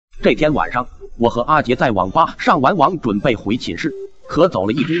这天晚上，我和阿杰在网吧上完网，准备回寝室，可走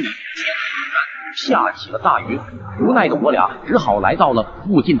了1公里，下起了大雨，无奈的我俩只好来到了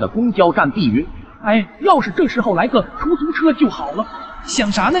附近的公交站避雨。哎，要是这时候来个出租车就好了。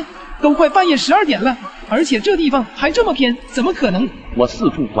想啥呢？都快半夜12点了，而且这地方还这么偏，怎么可能？我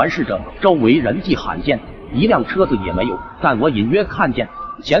四处环视着，周围人迹罕见，一辆车子也没有。但我隐约看见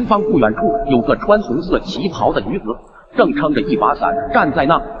前方不远处有个穿红色旗袍的女子，正撑着一把伞站在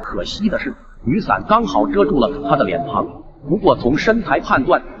那。可惜的是，雨伞刚好遮住了她的脸庞，不过从身材判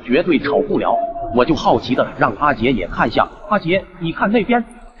断绝对丑不了。我就好奇的让阿杰也看下。阿杰，你看那边。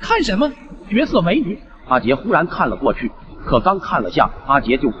看什么？绝色美女。阿杰忽然看了过去，可刚看了下，阿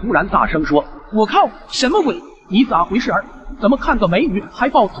杰就忽然大声说：“我靠，什么鬼？你咋回事儿？怎么看个美女还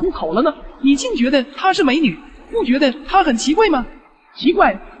爆粗口了呢？你竟觉得她是美女，不觉得她很奇怪吗？”奇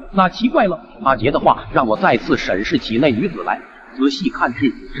怪？哪奇怪了？阿杰的话让我再次审视起那女子来。仔细看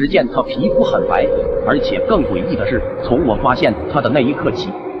去，只见她皮肤很白，而且更诡异的是，从我发现她的那一刻起，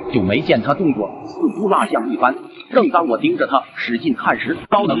就没见她动作，似乎蜡像一般。正当我盯着她使劲看时，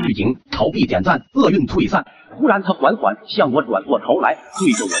高能预警，投币点赞，厄运退散。忽然她缓缓向我转过头来，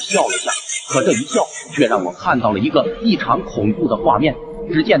对着我笑了下。可这一笑却让我看到了一个异常恐怖的画面。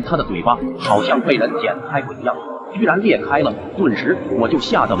只见她的嘴巴好像被人剪开过一样，居然裂开了。顿时我就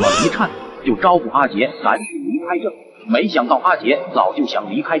吓得猛一颤，就招呼阿杰赶紧离开这。没想到阿杰早就想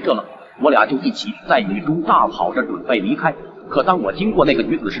离开这了，我俩就一起在雨中大跑着准备离开。可当我经过那个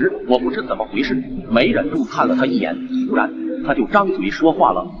女子时，我不知怎么回事，没忍住看了她一眼，突然她就张嘴说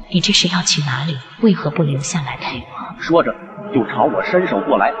话了：“你这是要去哪里？为何不留下来陪我？”说着就朝我伸手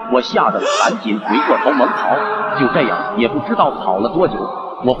过来，我吓得赶紧回过头猛跑。就这样也不知道跑了多久，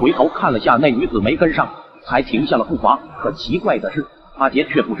我回头看了下那女子没跟上，才停下了步伐。可奇怪的是，阿杰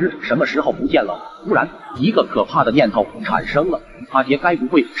却不知什么时候不见了。突然一个可怕的念头产生了，阿杰该不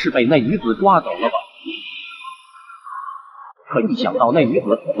会是被那女子抓走了吧？可一想到那女子，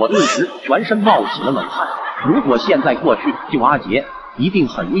我顿时全身冒起了冷汗。如果现在过去救阿杰，一定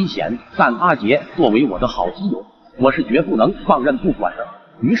很危险，但阿杰作为我的好基友，我是绝不能放任不管的。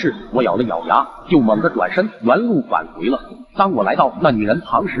于是我咬了咬牙，就猛地转身原路返回了。当我来到那女人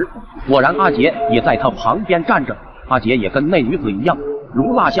旁时，果然阿杰也在她旁边站着。阿杰也跟那女子一样，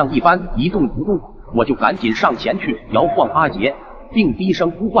如蜡像一般一动不动。我就赶紧上前去摇晃阿杰，并低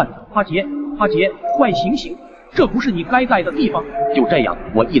声呼唤：“阿杰，阿杰，快醒醒！这不是你该在的地方。”就这样，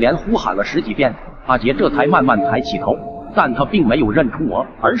我一连呼喊了10几遍，阿杰这才慢慢抬起头，但他并没有认出我，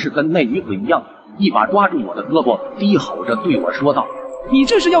而是跟那女子一样，一把抓住我的胳膊，低吼着对我说道：“你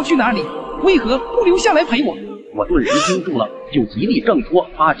这是要去哪里？为何不留下来陪我？”我顿时惊住了，就极力挣脱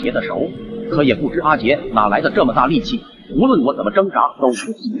阿杰的手，可也不知阿杰哪来的这么大力气，无论我怎么挣扎都无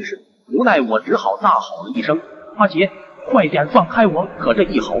济于事。无奈我只好大吼了一声：“阿杰，快点放开我！”可这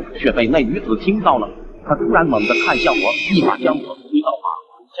一吼却被那女子听到了，她突然猛地看向我，一把将我推到马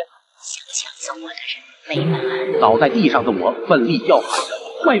路前。想抢走我的人没门！倒在地上的我奋力叫喊着：“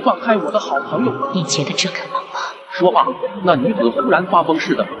快放开我的好朋友！”你觉得这可能吗？说罢，那女子忽然发疯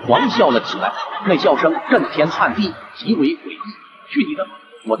似的狂笑了起来，那笑声震天撼地，极为诡异。去你的！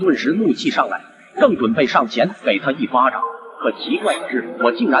我顿时怒气上来，正准备上前给她一巴掌，可奇怪的是，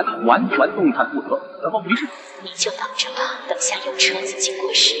我竟然完全动弹不得。怎么回事？你就等着吧，等下有车子经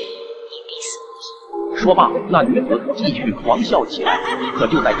过时，你必死无疑。说罢，那女子继续狂笑起来。可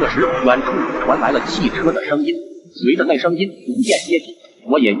就在这时，远处传来了汽车的声音，随着那声音逐渐接近，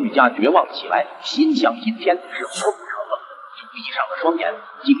我也愈加绝望起来，心想今天是活不成了，就闭上了双眼，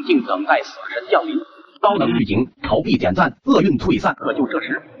静静等待死神降临。高能预警，投币点赞，厄运退散。可就这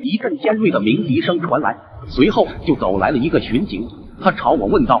时，一阵尖锐的鸣笛声传来，随后就走来了一个巡警，他朝我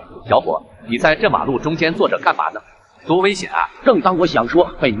问道：“小伙，你在这马路中间坐着干嘛呢？多危险啊！”正当我想说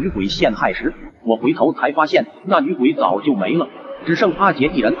被女鬼陷害时，我回头才发现那女鬼早就没了，只剩阿杰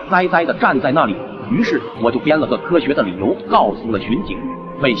一人呆呆地站在那里。于是我就编了个科学的理由告诉了巡警，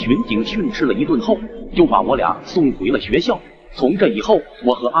被巡警训斥了一顿后，就把我俩送回了学校。从这以后，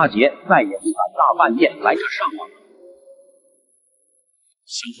我和阿杰再也不敢大半夜来这上网了。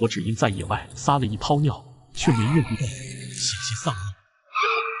小伙只因在野外撒了一泡尿，却没运不到，险些丧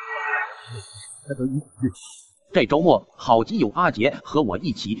命。这周末，好基友阿杰和我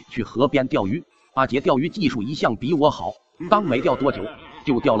一起去河边钓鱼。阿杰钓鱼技术一向比我好，刚没钓多久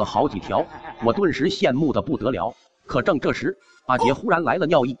就钓了好几条，我顿时羡慕的不得了。可正这时，阿杰忽然来了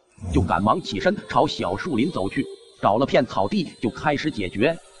尿意，就赶忙起身朝小树林走去，找了片草地就开始解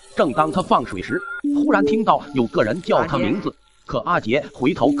决。正当他放水时，忽然听到有个人叫他名字，可阿杰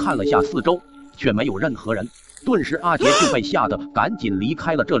回头看了下四周，却没有任何人。顿时阿杰就被吓得赶紧离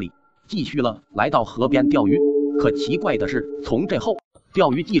开了这里，继续了来到河边钓鱼。可奇怪的是，从这后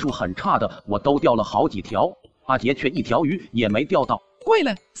钓鱼技术很差的我都钓了好几条，阿杰却一条鱼也没钓到。怪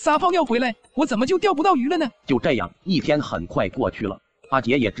了，撒泡尿回来，我怎么就钓不到鱼了呢？就这样，一天很快过去了，阿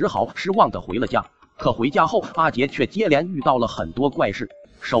杰也只好失望的回了家。可回家后，阿杰却接连遇到了很多怪事。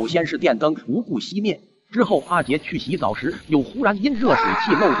首先是电灯无故熄灭，之后阿杰去洗澡时又忽然因热水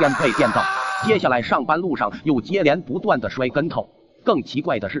器漏电被电到，接下来上班路上又接连不断的摔跟头。更奇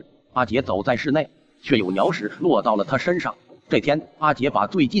怪的是，阿杰走在室内，却有鸟屎落到了他身上。这天，阿杰把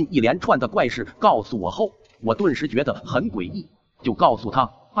最近一连串的怪事告诉我后，我顿时觉得很诡异，就告诉他：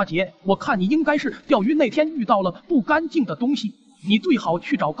阿杰，我看你应该是钓鱼那天遇到了不干净的东西，你最好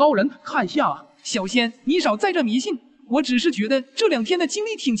去找高人看下啊。小仙，你少在这迷信，我只是觉得这2天的经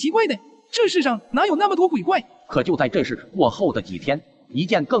历挺奇怪的，这世上哪有那么多鬼怪？可就在这事过后的几天，一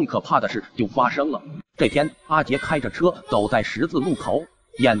件更可怕的事就发生了。这天，阿杰开着车走在十字路口，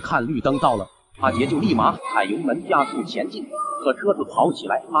眼看绿灯到了，阿杰就立马踩油门加速前进。可车子跑起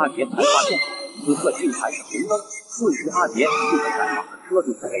来，阿杰才发现此刻竟还是红灯，顿时阿杰就被赶马的车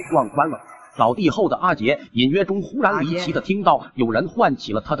子给撞翻了。倒地后的阿杰隐约中忽然离奇的听到有人唤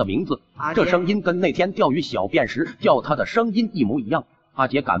起了他的名字，这声音跟那天钓鱼小便时叫他的声音一模一样。阿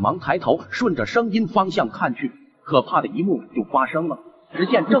杰赶忙抬头顺着声音方向看去，可怕的一幕就发生了。只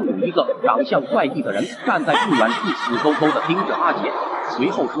见正有一个长相怪异的人站在不远处，死勾勾的盯着阿杰，随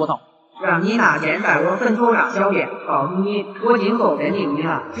后说道：让你拿钱在我坟头上小便，告诉你，我今后认定你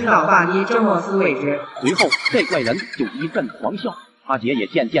了，直到把你折磨死为止。随后，这怪人就一阵狂笑，阿杰也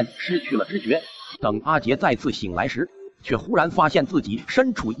渐渐失去了知觉。等阿杰再次醒来时，却忽然发现自己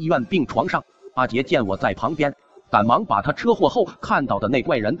身处医院病床上。阿杰见我在旁边，赶忙把他车祸后看到的那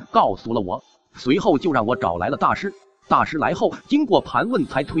怪人告诉了我，随后就让我找来了大师。大师来后，经过盘问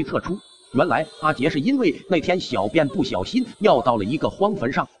才推测出，原来阿杰是因为那天小便不小心尿到了一个荒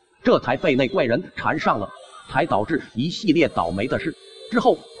坟上，这才被那怪人缠上了，才导致一系列倒霉的事。之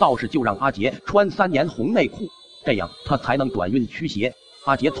后道士就让阿杰穿3年红内裤，这样他才能转运驱邪。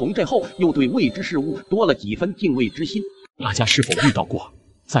阿杰从这后又对未知事物多了几分敬畏之心。大家是否遇到过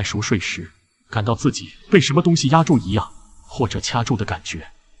在熟睡时感到自己被什么东西压住一样，或者掐住的感觉？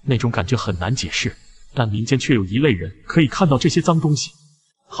那种感觉很难解释，但民间却有一类人可以看到这些脏东西。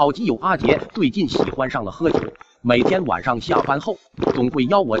好基友阿杰最近喜欢上了喝酒，每天晚上下班后总会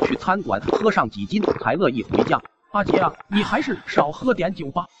邀我去餐馆喝上几斤才乐意回家。阿杰啊，你还是少喝点酒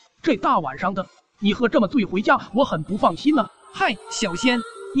吧，这大晚上的你喝这么醉回家，我很不放心啊。嗨，小仙，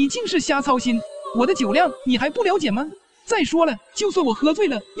你净是瞎操心，我的酒量你还不了解吗？再说了，就算我喝醉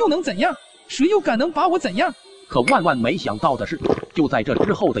了又能怎样？谁又敢能把我怎样？可万万没想到的是，就在这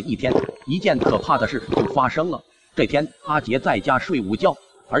之后的一天，一件可怕的事就发生了。这天，阿杰在家睡午觉，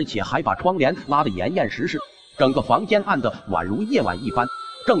而且还把窗帘拉得严严实实，整个房间暗得宛如夜晚一般。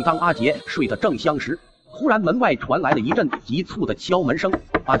正当阿杰睡得正香时，忽然门外传来了一阵急促的敲门声，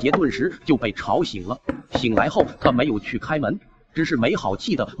阿杰顿时就被吵醒了。醒来后，他没有去开门，只是没好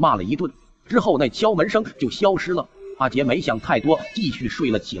气的骂了一顿。之后那敲门声就消失了。阿杰没想太多，继续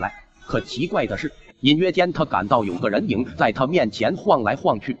睡了起来。可奇怪的是，隐约间他感到有个人影在他面前晃来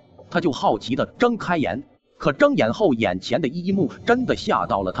晃去，他就好奇的睁开眼。可睁眼后，眼前的一幕真的吓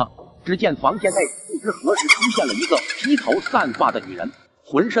到了他。只见房间内不知何时出现了一个披头散发的女人，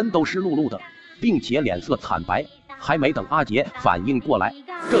浑身都湿漉漉的，并且脸色惨白。还没等阿杰反应过来，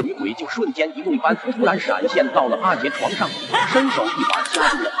这女鬼就瞬间移动般突然闪现到了阿杰床上，伸手一把掐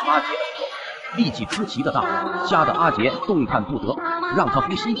住了阿杰的头，力气出奇的大，吓得阿杰动弹不得，让他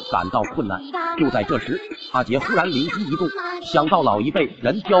呼吸感到困难。就在这时，阿杰忽然灵机一动，想到老一辈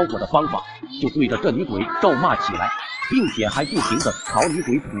人教过的方法，就对着这女鬼咒骂起来，并且还不停地朝女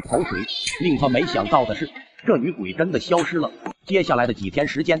鬼吐口水。令他没想到的是，这女鬼真的消失了。接下来的几天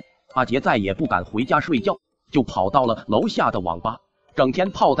时间，阿杰再也不敢回家睡觉，就跑到了楼下的网吧，整天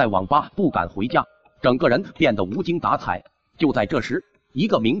泡在网吧不敢回家，整个人变得无精打采。就在这时，一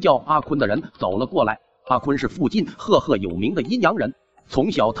个名叫阿坤的人走了过来。阿坤是附近赫有名的阴阳人，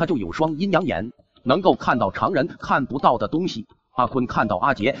从小他就有双阴阳眼，能够看到常人看不到的东西。阿坤看到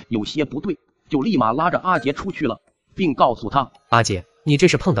阿杰有些不对，就立马拉着阿杰出去了，并告诉他：阿杰，你这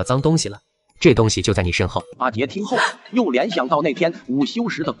是碰到脏东西了，这东西就在你身后。阿杰听后又联想到那天午休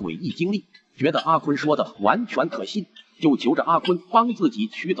时的诡异经历，觉得阿坤说的完全可信，就求着阿坤帮自己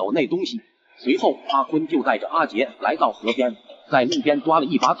取走那东西。随后阿坤就带着阿杰来到河边，在路边抓了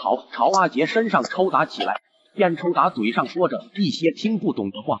一把草，朝阿杰身上抽打起来，边抽打嘴上说着一些听不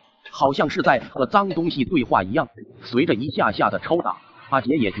懂的话，好像是在和脏东西对话一样。随着一下下的抽打，阿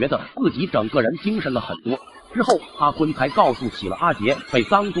杰也觉得自己整个人精神了很多。之后阿坤才告诉起了阿杰被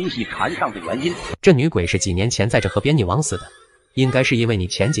脏东西缠上的原因。这女鬼是几年前在这河边溺亡死的，应该是因为你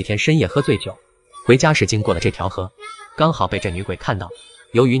前几天深夜喝醉酒，回家时经过了这条河，刚好被这女鬼看到。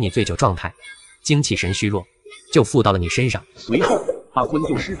由于你醉酒状态，精气神虚弱，就附到了你身上。随后，阿坤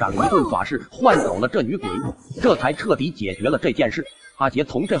就施展了一顿法事，换走了这女鬼，这才彻底解决了这件事。阿杰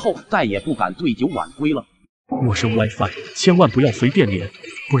从这后再也不敢醉酒晚归了。陌生 WiFi 千万不要随便连，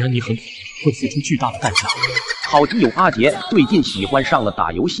不然你很可能会付出巨大的代价。好基友阿杰最近喜欢上了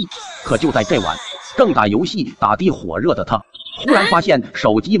打游戏，可就在这晚，正打游戏打的火热的他，忽然发现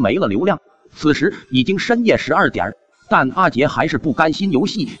手机没了流量。此时已经深夜12点，但阿杰还是不甘心游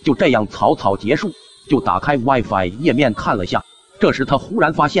戏就这样草草结束，就打开 WiFi 页面看了下。这时他忽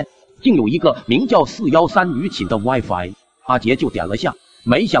然发现，竟有一个名叫413女寝的 WiFi， 阿杰就点了下，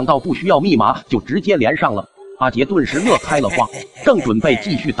没想到不需要密码就直接连上了。阿杰顿时乐开了花，正准备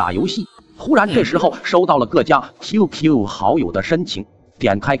继续打游戏，忽然这时候收到了各家 QQ 好友的申请，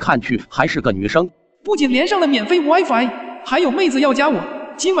点开看去还是个女生，不仅连上了免费 WiFi， 还有妹子要加我，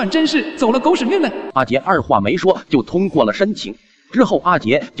今晚真是走了狗屎运了。阿杰二话没说就通过了申请。之后阿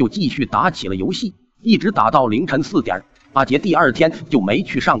杰就继续打起了游戏，一直打到凌晨4点。阿杰第二天就没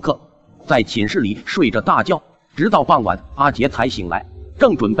去上课，在寝室里睡着大觉，直到傍晚阿杰才醒来，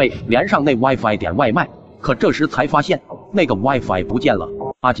正准备连上那 WiFi 点外卖，可这时才发现那个 WiFi 不见了。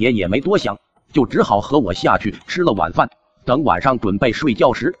阿杰也没多想，就只好和我下去吃了晚饭。等晚上准备睡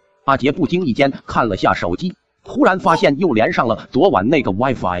觉时，阿杰不经意间看了下手机，忽然发现又连上了昨晚那个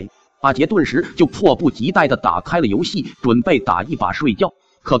WiFi。阿杰顿时就迫不及待地打开了游戏，准备打一把睡觉。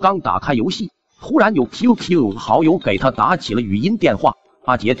可刚打开游戏，忽然有 QQ 好友给他打起了语音电话。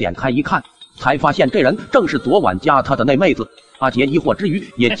阿杰点开一看，才发现这人正是昨晚加他的那妹子。阿杰疑惑之余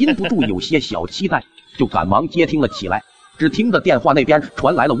也禁不住有些小期待，就赶忙接听了起来。只听着电话那边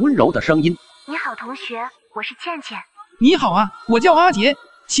传来了温柔的声音：你好同学，我是倩倩。你好啊，我叫阿杰，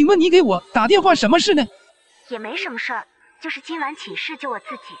请问你给我打电话什么事呢？也没什么事儿，就是今晚寝室就我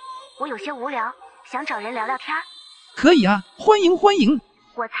自己，我有些无聊，想找人聊聊天。可以啊，欢迎欢迎。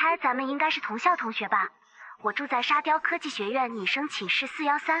我猜咱们应该是同校同学吧？我住在沙雕科技学院女生寝室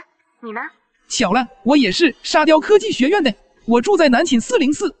413，你呢？巧了，我也是沙雕科技学院的，我住在男寝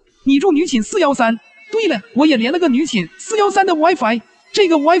404，你住女寝413。对了，我也连了个女寝413的 WiFi， 这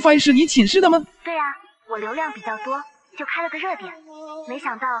个 WiFi 是你寝室的吗？对啊，我流量比较多，就开了个热点，没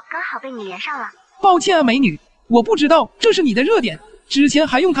想到刚好被你连上了。抱歉啊美女，我不知道这是你的热点，之前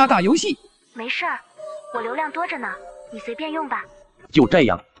还用它打游戏。没事儿，我流量多着呢，你随便用吧。就这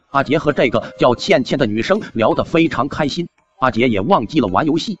样，阿杰和这个叫倩倩的女生聊得非常开心，阿杰也忘记了玩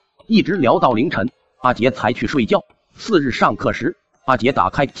游戏，一直聊到凌晨，阿杰才去睡觉。次日上课时，阿杰打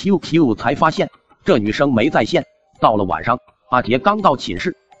开 QQ 才发现这女生没在线。到了晚上，阿杰刚到寝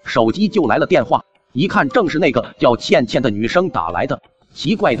室，手机就来了电话，一看正是那个叫倩倩的女生打来的。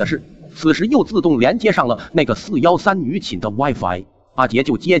奇怪的是，此时又自动连接上了那个413女寝的 WiFi， 阿杰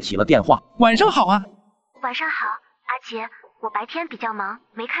就接起了电话。晚上好啊。晚上好，阿杰，我白天比较忙，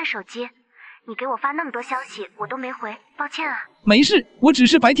没看手机，你给我发那么多消息我都没回，抱歉啊。没事，我只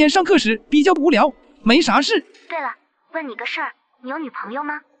是白天上课时比较无聊，没啥事。对了，问你个事儿，你有女朋友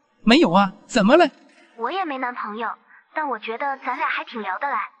吗？没有啊，怎么了？我也没男朋友，但我觉得咱俩还挺聊得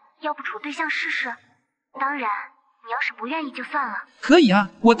来，要不处对象试试？当然，你要是不愿意就算了。可以啊，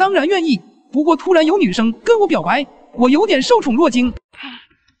我当然愿意，不过突然有女生跟我表白，我有点受宠若惊。嘿，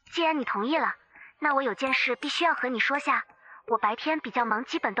既然你同意了，那我有件事必须要和你说下。我白天比较忙，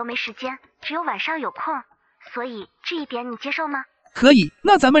基本都没时间，只有晚上有空，所以这一点你接受吗？可以，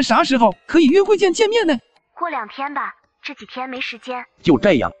那咱们啥时候可以约会见面呢？过2天吧，这几天没时间。就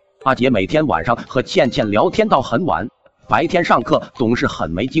这样，阿杰每天晚上和倩倩聊天到很晚，白天上课总是很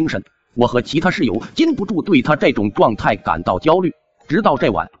没精神。我和其他室友禁不住对他这种状态感到焦虑。直到这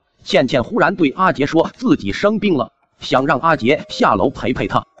晚，倩倩忽然对阿杰说自己生病了，想让阿杰下楼陪陪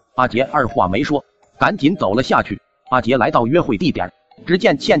她。阿杰二话没说，赶紧走了下去。阿杰来到约会地点，只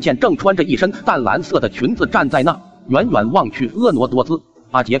见倩倩正穿着一身淡蓝色的裙子站在那，远远望去婀娜多姿。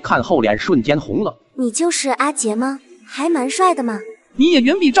阿杰看后脸瞬间红了。你就是阿杰吗？还蛮帅的嘛。你也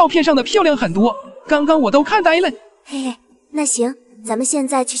远比照片上的漂亮很多，刚刚我都看呆了。嘿嘿，那行，咱们现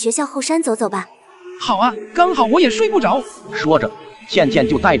在去学校后山走走吧。好啊，刚好我也睡不着。说着，倩倩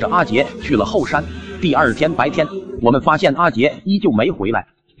就带着阿杰去了后山。第二天白天，我们发现阿杰依旧没回来，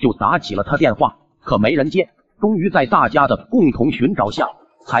就打起了他电话，可没人接。终于在大家的共同寻找下，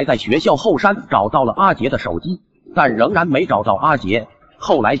才在学校后山找到了阿杰的手机，但仍然没找到阿杰。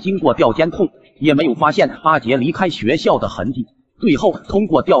后来经过调监控，也没有发现阿杰离开学校的痕迹。最后通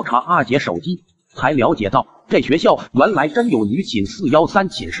过调查阿杰手机，才了解到这学校原来真有女寝413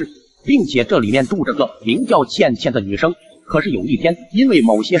寝室，并且这里面住着个名叫倩倩的女生。可是有一天因为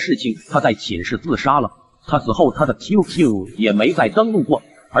某些事情，她在寝室自杀了。她死后她的 QQ 也没再登录过，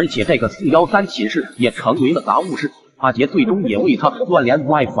而且这个413寝室也成为了杂物室。阿杰最终也为他断连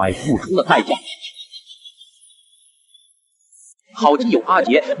WiFi 付出了代价。好基友阿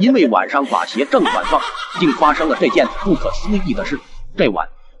杰因为晚上把鞋正反放，竟发生了这件不可思议的事。这晚，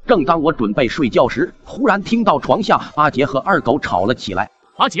正当我准备睡觉时，忽然听到床下阿杰和二狗吵了起来。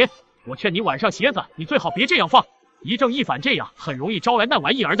阿杰，我劝你晚上鞋子你最好别这样放，一正一反这样很容易招来那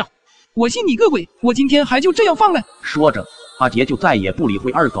玩意儿的。我信你个鬼！我今天还就这样放了。说着，阿杰就再也不理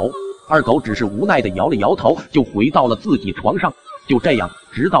会二狗，二狗只是无奈的摇了摇头，就回到了自己床上。就这样，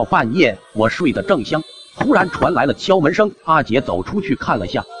直到半夜，我睡得正香，忽然传来了敲门声。阿杰走出去看了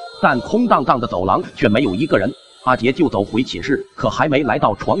下，但空荡荡的走廊却没有一个人。阿杰就走回寝室，可还没来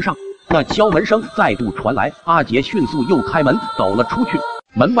到床上，那敲门声再度传来。阿杰迅速又开门走了出去，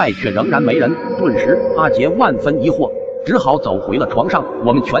门外却仍然没人。顿时，阿杰万分疑惑，只好走回了床上。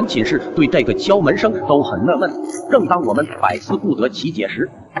我们全寝室对这个敲门声都很纳闷。正当我们百思不得其解时，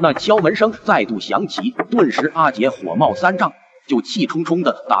那敲门声再度响起。顿时，阿杰火冒三丈，就气冲冲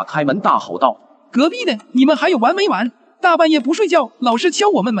地打开门，大吼道：“隔壁的，你们还有完没完？大半夜不睡觉，老是敲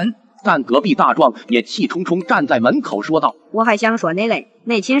我们门！”但隔壁大壮也气冲冲站在门口说道：“我还想说那嘞，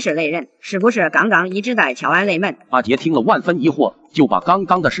那寝室那人是不是刚刚一直在敲俺内门？”阿杰听了万分疑惑，就把刚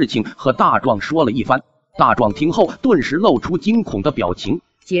刚的事情和大壮说了一番。大壮听后顿时露出惊恐的表情。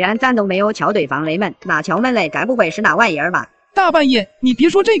既然咱都没有敲对方内门，那敲门嘞该不会是那玩意儿吧？大半夜你别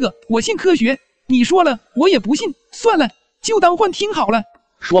说这个，我信科学，你说了我也不信，算了，就当幻听好了。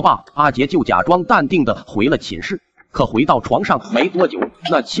说罢，阿杰就假装淡定地回了寝室。可回到床上没多久，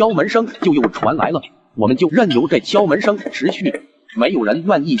那敲门声就又传来了。我们就任由这敲门声持续，没有人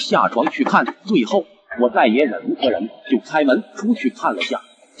愿意下床去看。最后我再也忍无可忍，就开门出去看了下，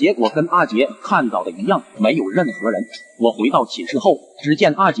结果跟阿杰看到的一样，没有任何人。我回到寝室后，只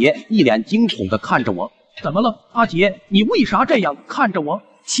见阿杰一脸惊恐地看着我。怎么了，阿杰？你为啥这样看着我？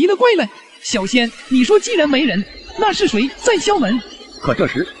奇了怪了，小仙，你说既然没人，那是谁在敲门？可这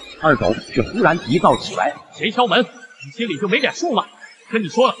时二狗却忽然急躁起来：“谁敲门？你心里就没点数吗？跟你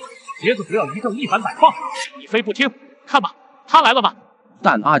说了，鞋子不要一正一反摆放，你非不听。看吧，他来了吧？”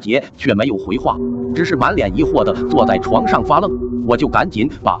但阿杰却没有回话，只是满脸疑惑地坐在床上发愣。我就赶紧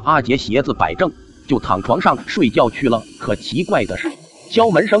把阿杰鞋子摆正，就躺床上睡觉去了。可奇怪的是，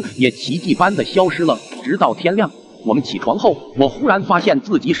敲门声也奇迹般的消失了。直到天亮，我们起床后，我忽然发现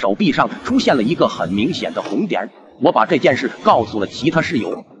自己手臂上出现了一个很明显的红点。我把这件事告诉了其他室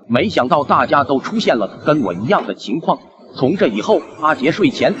友，没想到大家都出现了跟我一样的情况。从这以后，阿杰睡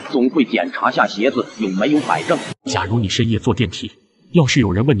前总会检查下鞋子有没有摆正。假如你深夜坐电梯，要是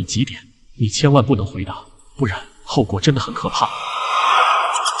有人问你几点，你千万不能回答，不然后果真的很可怕。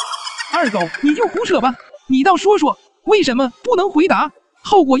二狗，你就胡扯吧，你倒说说，为什么不能回答？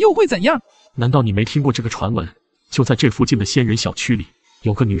后果又会怎样？难道你没听过这个传闻？就在这附近的仙人小区里，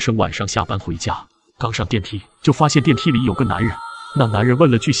有个女生晚上下班回家，刚上电梯就发现电梯里有个男人。那男人问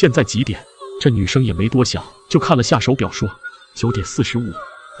了句现在几点，这女生也没多想，就看了下手表说9点45。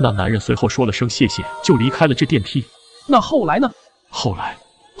那男人随后说了声谢谢，就离开了这电梯。那后来呢？后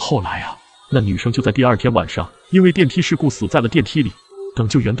来啊，那女生就在第二天晚上因为电梯事故死在了电梯里。等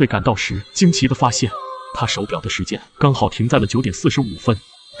救援队赶到时，惊奇地发现她手表的时间刚好停在了9点45分。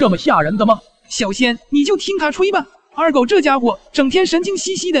这么吓人的吗？小仙，你就听他吹吧。二狗这家伙整天神经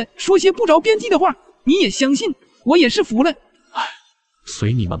兮兮的说些不着边际的话，你也相信？我也是服了。唉，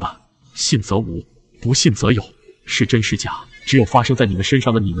随你们吧，信则无，不信则有，是真是假，只有发生在你们身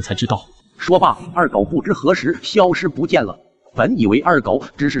上的你们才知道。说罢，二狗不知何时消失不见了。本以为二狗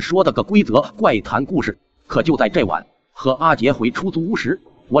只是说的个规则怪谈故事，可就在这晚和阿杰回出租屋时，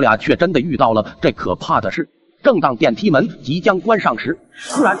我俩却真的遇到了这可怕的事。正当电梯门即将关上时，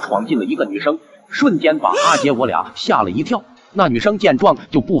突然闯进了一个女生，瞬间把阿杰我俩吓了一跳。那女生见状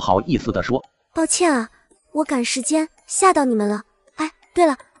就不好意思地说：“抱歉啊，我赶时间，吓到你们了。哎，对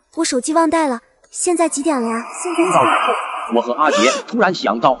了，我手机忘带了，现在几点了呀？现在几点？”我和阿杰突然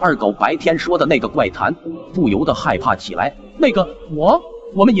想到二狗白天说的那个怪谈，不由得害怕起来。那个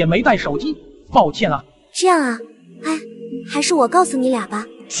我们也没带手机，抱歉啊。这样啊，哎，还是我告诉你俩吧。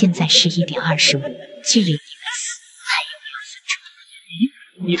现在11点25，距离你们死还有2分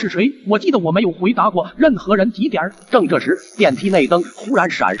钟。咦，你是谁？我记得我没有回答过任何人几点。正这时，电梯内灯忽然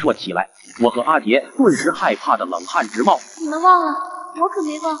闪烁起来，我和阿杰顿时害怕的冷汗直冒。你们忘了，我可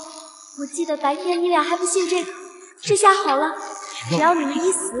没忘。我记得白天你俩还不信这个，这下好了，只要你们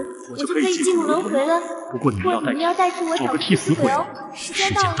一死，我就可以进入轮回了。不过你们要代替我做个替死鬼哦。时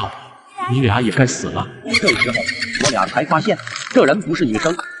间到了，你俩也该死了。这时候，我俩才发现这人不是女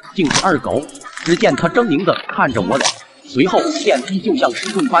生，竟是二狗。只见她狰狞的看着我俩，随后电梯就像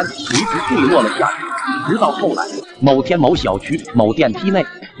石棍般垂直坠落了下去。直到后来某天某小区某电梯内，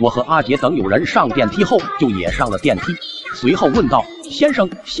我和阿杰等友人上电梯后就也上了电梯，随后问道：“先生，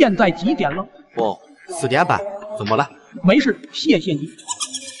现在几点了？”“哦，4点半，怎么了？”“没事，谢谢你。”“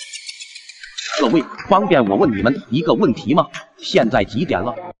各位，方便我问你们一个问题吗？现在几点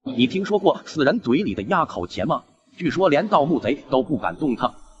了？你听说过死人嘴里的压口钱吗？据说连盗墓贼都不敢动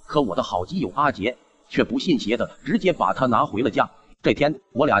它，可我的好基友阿杰却不信邪的直接把它拿回了家。这天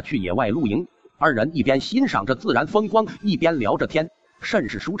我俩去野外露营，二人一边欣赏着自然风光，一边聊着天，甚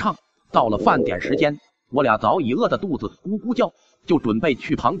是舒畅。到了饭点时间，我俩早已饿得肚子咕咕叫，就准备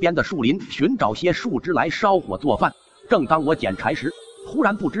去旁边的树林寻找些树枝来烧火做饭。正当我捡柴时，忽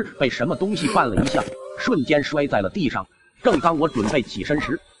然不知被什么东西绊了一下，瞬间摔在了地上。正当我准备起身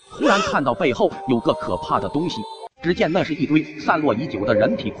时，忽然看到背后有个可怕的东西，只见那是一堆散落已久的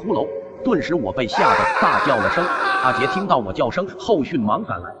人体骷髅。顿时我被吓得大叫了声。阿杰听到我叫声后迅忙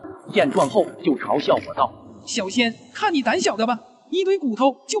赶来，见状后就嘲笑我道：“小仙，看你胆小的吧，一堆骨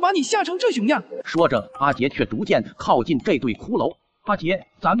头就把你吓成这熊样。”说着，阿杰却逐渐靠近这对骷髅。“阿杰，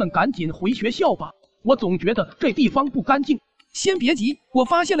咱们赶紧回学校吧，我总觉得这地方不干净。”“先别急，我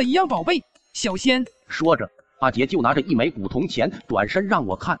发现了一样宝贝。”小仙说着，阿杰就拿着一枚古铜钱转身让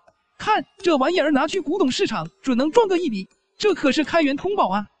我看。“看这玩意儿，拿去古董市场准能赚个一笔，这可是开元通宝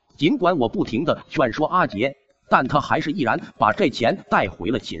啊！”尽管我不停地劝说阿杰，但他还是毅然把这钱带回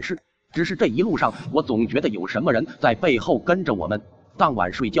了寝室。只是这一路上，我总觉得有什么人在背后跟着我们。当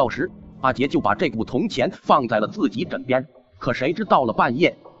晚睡觉时，阿杰就把这股铜钱放在了自己枕边。可谁知到了半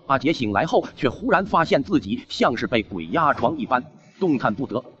夜，阿杰醒来后，却忽然发现自己像是被鬼压床一般，动弹不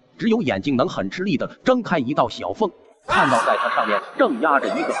得，只有眼睛能很吃力地睁开一道小缝，看到在他上面正压着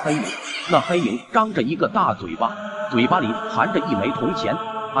一个黑影，那黑影张着一个大嘴巴，嘴巴里含着一枚铜钱。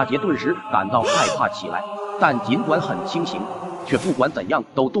阿杰顿时感到害怕起来，但尽管很清醒，却不管怎样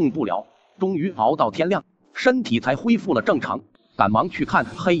都动不了。终于熬到天亮，身体才恢复了正常，赶忙去看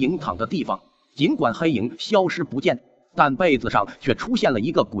黑影躺的地方。尽管黑影消失不见，但被子上却出现了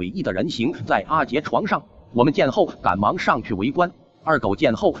一个诡异的人形在阿杰床上。我们见后赶忙上去围观。二狗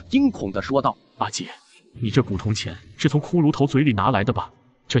见后惊恐地说道：“阿杰，你这古铜钱是从骷髅头嘴里拿来的吧？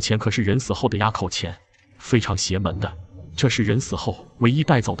这钱可是人死后的压口钱，非常邪门的。这是人死后唯一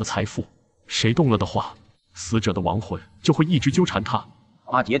带走的财富，谁动了的话，死者的亡魂就会一直纠缠他。”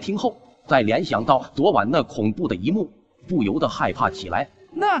阿杰听后再联想到昨晚那恐怖的一幕，不由得害怕起来。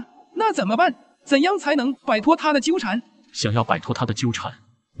那怎么办？怎样才能摆脱他的纠缠？想要摆脱他的纠缠，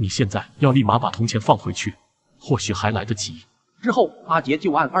你现在要立马把铜钱放回去，或许还来得及。之后阿杰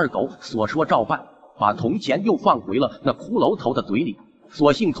就按二狗所说照办，把铜钱又放回了那骷髅头的嘴里。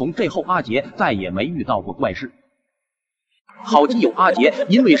所幸从这后阿杰再也没遇到过怪事。好基友阿杰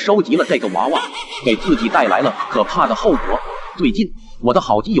因为收集了这个娃娃，给自己带来了可怕的后果。最近我的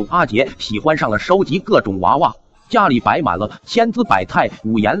好基友阿杰喜欢上了收集各种娃娃，家里摆满了千姿百态、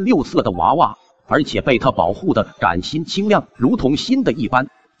五颜六色的娃娃，而且被他保护的崭新清亮，如同新的一般。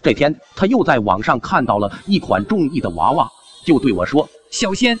这天他又在网上看到了一款中意的娃娃，就对我说：“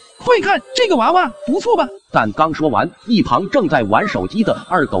小仙，快看这个娃娃，不错吧？”但刚说完，一旁正在玩手机的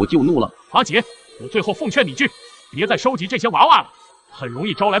二狗就怒了：“阿杰，我最后奉劝你句，别再收集这些娃娃了，很容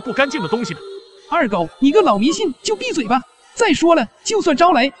易招来不干净的东西的。”二狗，你个老迷信，就闭嘴吧！再说了，就算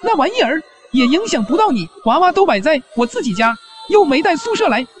招来那玩意儿，也影响不到你。娃娃都摆在我自己家，又没带宿舍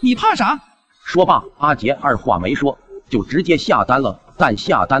来，你怕啥？说罢，阿杰二话没说，就直接下单了。但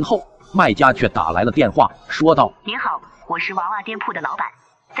下单后，卖家却打来了电话，说道：“您好，我是娃娃店铺的老板，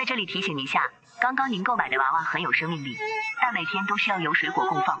在这里提醒一下，刚刚您购买的娃娃很有生命力，但每天都需要有水果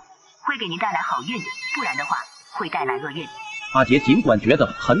供放，会给您带来好运，不然的话会带来厄运。”阿杰尽管觉得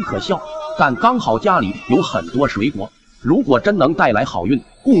很可笑，但刚好家里有很多水果，如果真能带来好运，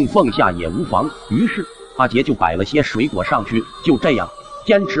供奉下也无妨。于是阿杰就摆了些水果上去。就这样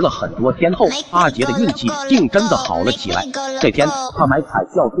坚持了很多天后，阿杰的运气竟真的好了起来。这天他买彩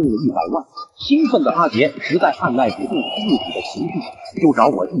票中了100万，兴奋的阿杰实在按耐不住自己的情绪，就找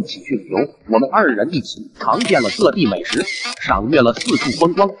我一起去旅游。我们二人一起尝遍了各地美食，赏阅了四处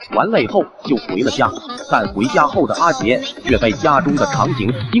风光，玩累后就回了家。但回家后的阿杰却被家中的场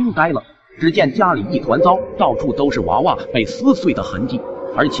景惊呆了。只见家里一团糟，到处都是娃娃被撕碎的痕迹，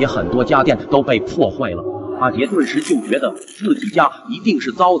而且很多家电都被破坏了。阿杰顿时就觉得自己家一定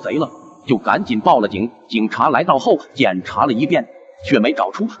是遭贼了，就赶紧报了警。警察来到后检查了一遍，却没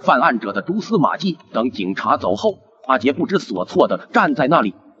找出犯案者的蛛丝马迹。等警察走后，阿杰不知所措地站在那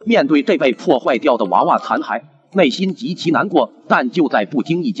里，面对这被破坏掉的娃娃残骸，内心极其难过。但就在不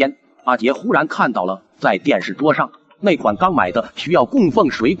经意间，阿杰忽然看到了在电视桌上那款刚买的需要供奉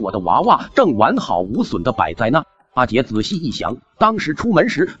水果的娃娃正完好无损地摆在那。阿杰仔细一想，当时出门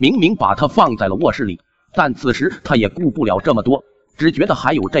时明明把它放在了卧室里，但此时他也顾不了这么多，只觉得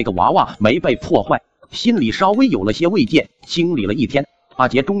还有这个娃娃没被破坏，心里稍微有了些慰藉。清理了一天，阿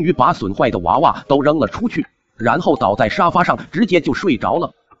杰终于把损坏的娃娃都扔了出去，然后倒在沙发上，直接就睡着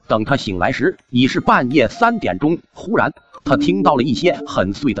了。等他醒来时，已是半夜3点钟。忽然，他听到了一些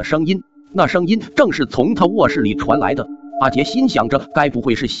很碎的声音，那声音正是从他卧室里传来的。阿杰心想着，该不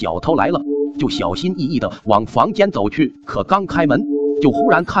会是小偷来了，就小心翼翼地往房间走去。可刚开门，就忽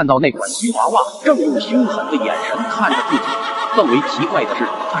然看到那款金娃娃正用凶狠的眼神看着自己。更为奇怪的是，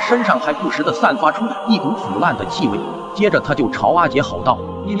他身上还不时地散发出一股腐烂的气味。接着他就朝阿杰吼道：“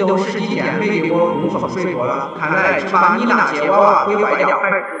你都11点没给我补风睡过了，看来是把你那些娃娃给坏掉，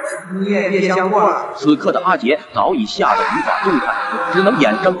你也别想过了。”此刻的阿杰早已吓得无法动弹，只能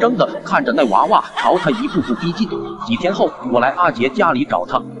眼睁睁地看着那娃娃朝他一步步逼近。几天后，我来阿杰家里找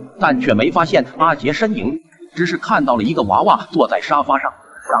他，但却没发现阿杰身影，只是看到了一个娃娃坐在沙发上，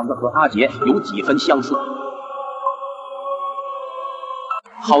长得和阿杰有几分相似。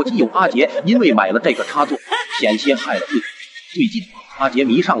好基友阿杰因为买了这个插座，险些害了自己。最近阿杰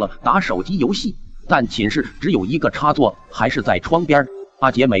迷上了打手机游戏，但寝室只有一个插座，还是在窗边。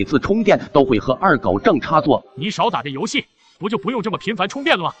阿杰每次充电都会和二狗正插座。你少打这游戏，不就不用这么频繁充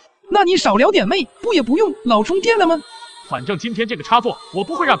电了吗？那你少聊点妹，不也不用老充电了吗？反正今天这个插座我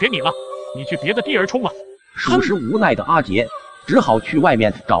不会让给你了，你去别的地儿充吧。属实无奈的阿杰只好去外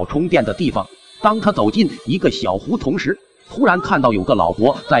面找充电的地方。当他走进一个小胡同时，忽然看到有个老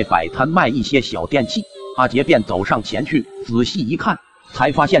伯在摆摊卖一些小电器，阿杰便走上前去，仔细一看，才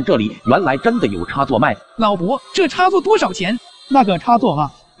发现这里原来真的有插座卖。老伯，这插座多少钱？那个插座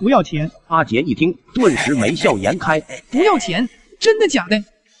啊，不要钱。阿杰一听，顿时眉笑颜开。不要钱？真的假的？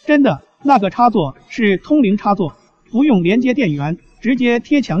真的，那个插座是通灵插座，不用连接电源，直接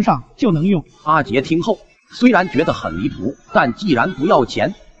贴墙上就能用。阿杰听后，虽然觉得很离谱，但既然不要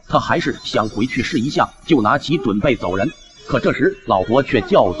钱，他还是想回去试一下，就拿起准备走人。可这时老伯却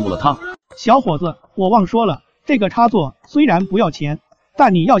叫住了他：“小伙子，我忘说了，这个插座虽然不要钱，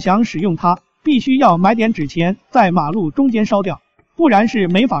但你要想使用它，必须要买点纸钱在马路中间烧掉，不然是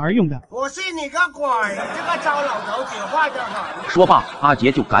没法儿用的。”我信你个鬼！这个糟老头子话就好。说罢，阿杰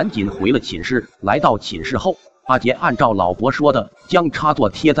就赶紧回了寝室。来到寝室后，阿杰按照老伯说的将插座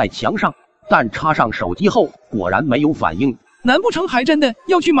贴在墙上，但插上手机后果然没有反应。难不成还真的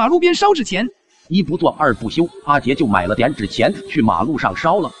要去马路边烧纸钱？一不做二不休，阿杰就买了点纸钱去马路上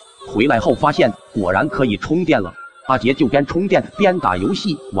烧了。回来后发现果然可以充电了，阿杰就边充电边打游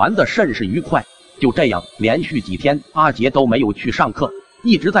戏，玩得甚是愉快。就这样连续几天，阿杰都没有去上课，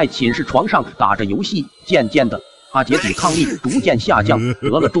一直在寝室床上打着游戏。渐渐的，阿杰抵抗力逐渐下降，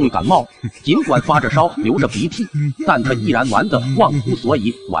得了重感冒。尽管发着烧，流着鼻涕，但他依然玩得忘乎所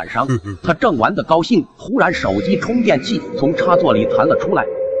以。晚上，他正玩得高兴，忽然手机充电器从插座里弹了出来。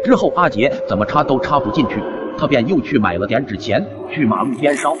之后阿杰怎么插都插不进去，他便又去买了点纸钱，去马路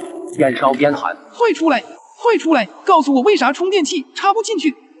边烧，边烧边喊：“快出来，快出来，告诉我为啥充电器插不进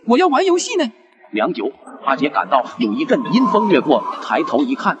去，我要玩游戏呢。”良久，阿杰感到有一阵阴风掠过，抬头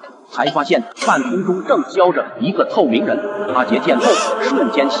一看，才发现半空中正飘着一个透明人。阿杰见后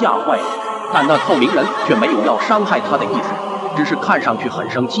瞬间吓坏了，但那透明人却没有要伤害他的意思，只是看上去很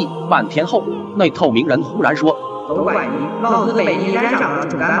生气。半天后，那透明人忽然说：“都怪你，老子被你染上了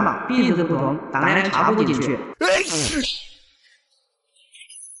重感冒，鼻子不通，当然插不进去。”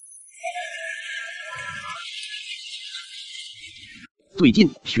最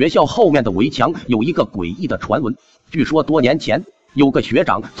近学校后面的围墙有一个诡异的传闻，据说多年前有个学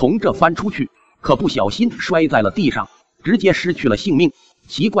长从这翻出去，可不小心摔在了地上，直接失去了性命。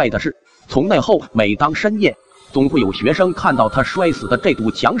奇怪的是，从那后每当深夜，总会有学生看到他摔死的这堵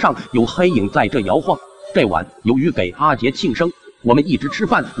墙上有黑影在这摇晃。这晚由于给阿杰庆生，我们一直吃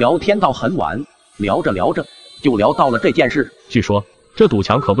饭聊天到很晚，聊着聊着就聊到了这件事。据说这堵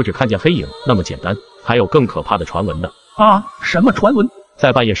墙可不只看见黑影那么简单，还有更可怕的传闻呢。啊，什么传闻？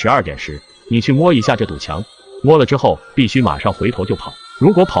在半夜12点时，你去摸一下这堵墙，摸了之后必须马上回头就跑，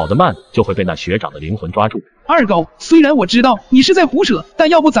如果跑得慢，就会被那学长的灵魂抓住。二狗，虽然我知道你是在胡扯，但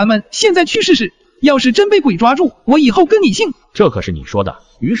要不咱们现在去试试，要是真被鬼抓住，我以后跟你姓。这可是你说的。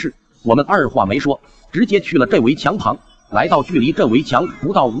于是我们二话没说，直接去了这围墙旁。来到距离这围墙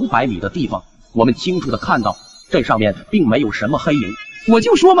不到500米的地方，我们清楚的看到这上面并没有什么黑影。我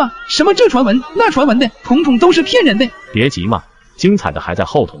就说嘛，什么这传闻那传闻的，统统都是骗人的。别急嘛，精彩的还在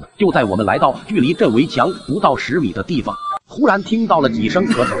后头呢。就在我们来到距离这围墙不到10米的地方，忽然听到了几声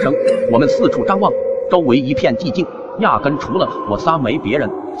咳嗽声。我们四处张望，周围一片寂静，压根除了我仨没别人。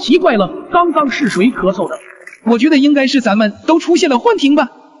奇怪了，刚刚是谁咳嗽的？我觉得应该是咱们都出现了幻听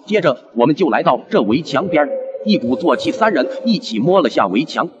吧。接着我们就来到这围墙边，一鼓作气，三人一起摸了下围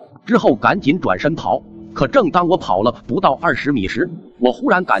墙，之后赶紧转身跑。可正当我跑了不到20米时，我忽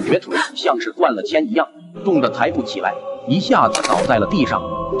然感觉腿像是灌了铅一样，重的抬不起来，一下子倒在了地上。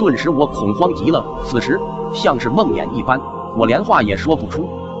顿时我恐慌极了，此时像是梦魇一般，我连话也说不出。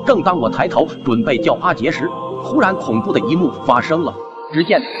正当我抬头准备叫阿杰时，忽然恐怖的一幕发生了。只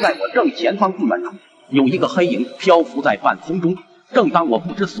见在我正前方不远处，有一个黑影漂浮在半空中。正当我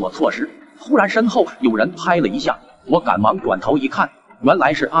不知所措时，忽然身后有人拍了一下，我赶忙转头一看，原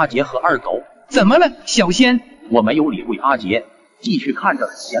来是阿杰和二狗。怎么了，小仙？我没有理会阿杰，继续看着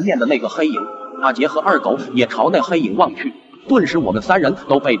前面的那个黑影。阿杰和二狗也朝那黑影望去，顿时我们三人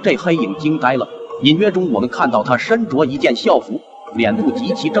都被这黑影惊呆了。隐约中我们看到他身着一件校服，脸部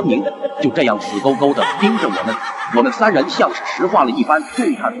极其狰狞，就这样死勾勾的盯着我们。我们三人像是石化了一般，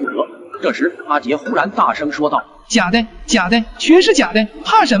对看不得。这时阿杰忽然大声说道：假的，假的，全是假的，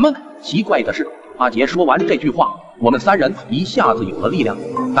怕什么？奇怪的是，阿杰说完这句话，我们三人一下子有了力量，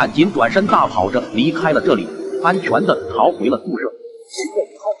赶紧转身大跑着离开了这里，安全的逃回了宿舍。从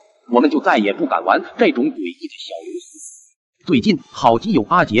这以后，我们就再也不敢玩这种诡异的小游戏。最近好基友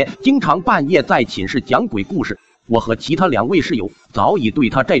阿杰经常半夜在寝室讲鬼故事，我和其他2位室友早已对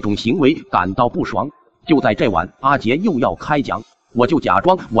他这种行为感到不爽。就在这晚，阿杰又要开讲，我就假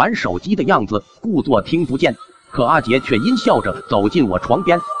装玩手机的样子，故作听不见。可阿杰却阴笑着走进我床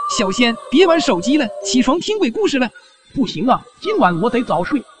边：小仙，别玩手机了，起床听鬼故事了。不行啊，今晚我得早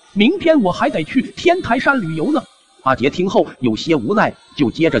睡，明天我还得去天台山旅游呢。阿杰听后有些无奈，就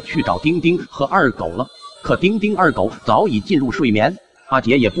接着去找丁丁和二狗了。可丁丁二狗早已进入睡眠，阿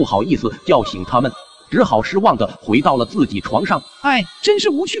杰也不好意思叫醒他们，只好失望地回到了自己床上。哎，真是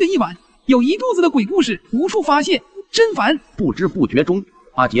无趣的一晚，有一肚子的鬼故事无处发泄，真烦。不知不觉中，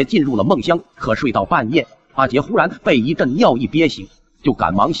阿杰进入了梦乡。可睡到半夜，阿杰忽然被一阵尿意憋醒，就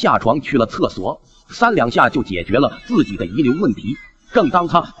赶忙下床去了厕所，3两下就解决了自己的遗留问题。正当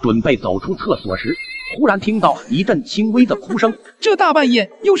他准备走出厕所时，忽然听到一阵轻微的哭声。这大半夜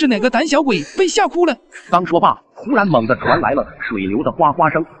又是哪个胆小鬼被吓哭了？刚说罢，忽然猛地传来了水流的哗哗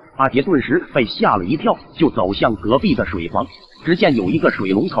声。阿杰顿时被吓了一跳，就走向隔壁的水房，只见有一个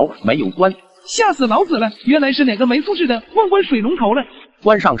水龙头没有关。吓死老子了，原来是哪个没素质的忘关水龙头了。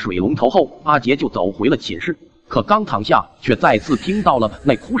关上水龙头后，阿杰就走回了寝室。可刚躺下，却再次听到了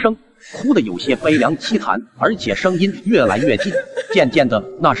那哭声，哭得有些悲凉凄惨，而且声音越来越近。渐渐的，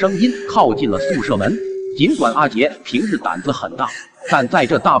那声音靠近了宿舍门。尽管阿杰平日胆子很大，但在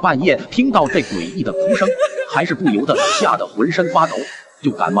这大半夜听到这诡异的哭声，还是不由得吓得浑身发抖，就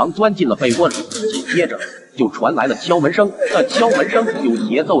赶忙钻进了被窝里。紧接着就传来了敲门声，那敲门声有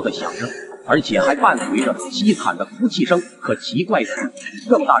节奏的响着，而且还伴随着凄惨的哭泣声。可奇怪的是，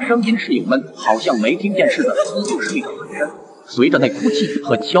这么大声音，室友们好像没听见似的，依旧睡得很深。随着那哭泣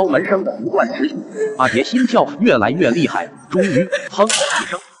和敲门声的不断持续，阿杰心跳越来越厉害，终于砰一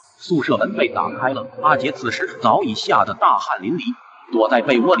声，宿舍门被打开了。阿杰此时早已吓得大汗淋漓，躲在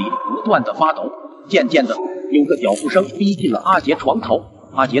被窝里不断的发抖。渐渐的，有个脚步声逼近了阿杰床头，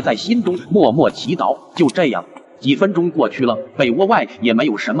阿杰在心中默默祈祷。就这样，几分钟过去了，被窝外也没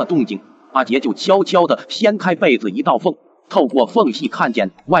有什么动静。阿杰就悄悄地掀开被子一道缝，透过缝隙看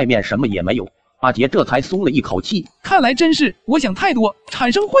见外面什么也没有。阿杰这才松了一口气，看来真是我想太多，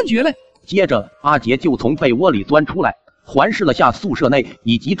产生幻觉了。接着阿杰就从被窝里钻出来，环视了下宿舍内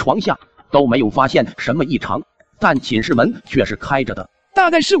以及床下，都没有发现什么异常，但寝室门却是开着的。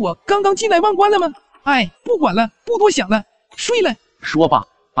大概是我刚刚进来忘关了吗？哎，不管了，不多想了，睡了。说罢，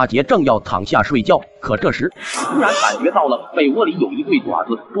阿杰正要躺下睡觉，可这时突然感觉到了被窝里有一对爪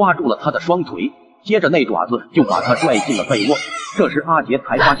子抓住了他的双腿，接着那爪子就把他拽进了被窝。这时阿杰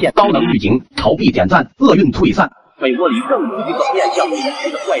才发现高能预警，投币点赞，厄运退散。被窝里正有一个面相扭曲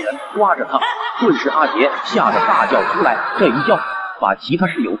的怪人抓着他，顿时阿杰吓得大叫出来，这一叫把其他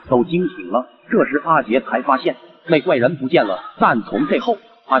室友都惊醒了。这时阿杰才发现那怪人不见了，但从这后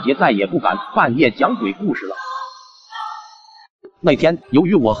阿杰再也不敢半夜讲鬼故事了。那天由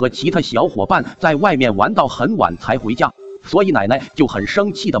于我和其他小伙伴在外面玩到很晚才回家，所以奶奶就很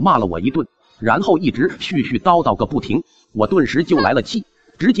生气的骂了我一顿，然后一直絮絮叨叨个不停。我顿时就来了气，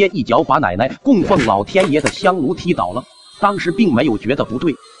直接一脚把奶奶供奉老天爷的香炉踢倒了。当时并没有觉得不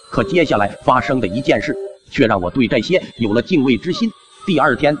对，可接下来发生的一件事却让我对这些有了敬畏之心。第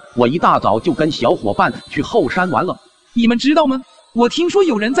二天我一大早就跟小伙伴去后山玩了。你们知道吗？我听说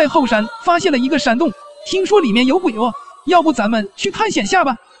有人在后山发现了一个山洞，听说里面有鬼哦，要不咱们去探险下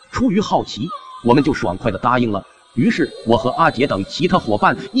吧？出于好奇，我们就爽快地答应了。于是我和阿杰等其他伙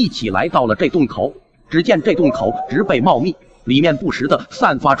伴一起来到了这洞口。只见这洞口植被茂密，里面不时地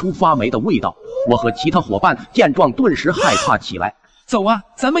散发出发霉的味道。我和其他伙伴见状顿时害怕起来。走啊，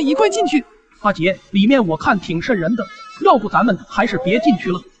咱们一块进去。阿杰，里面我看挺瘆人的，要不咱们还是别进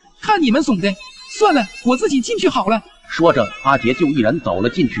去了。看你们怂的，算了，我自己进去好了。说着，阿杰就一人走了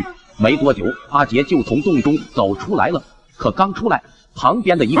进去。没多久，阿杰就从洞中走出来了。可刚出来，旁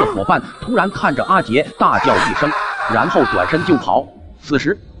边的一个伙伴突然看着阿杰大叫一声，然后转身就跑。此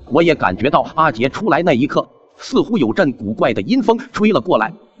时，我也感觉到阿杰出来那一刻，似乎有阵古怪的阴风吹了过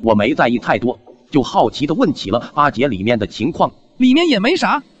来。我没在意太多，就好奇地问起了阿杰里面的情况。里面也没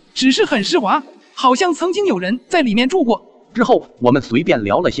啥，只是很湿滑，好像曾经有人在里面住过。之后我们随便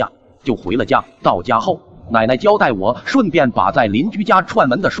聊了下，就回了家。到家后，奶奶交代我顺便把在邻居家串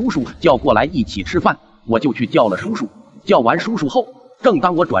门的叔叔叫过来一起吃饭，我就去叫了叔叔。叫完叔叔后，正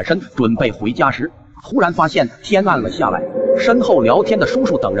当我转身准备回家时，忽然发现天暗了下来，身后聊天的叔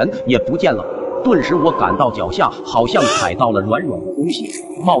叔等人也不见了。顿时我感到脚下好像踩到了软软的东西，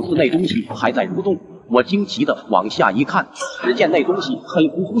貌似那东西还在蠕动。我惊奇地往下一看，只见那东西黑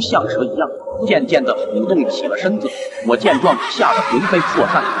乎乎像蛇一样，渐渐地舞动起了身子。我见状吓得魂飞魄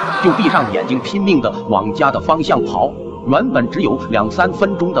散，就闭上眼睛拼命地往家的方向跑。原本只有2-3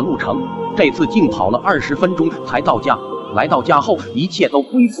分钟的路程，这次竟跑了20分钟才到家。来到家后，一切都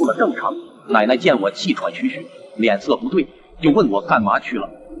恢复了正常。奶奶见我气喘吁吁，脸色不对，就问我干嘛去了。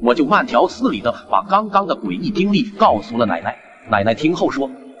我就慢条斯理地把刚刚的诡异经历告诉了奶奶。奶奶听后说，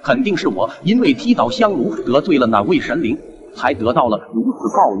肯定是我因为踢倒香炉得罪了哪位神灵，才得到了如此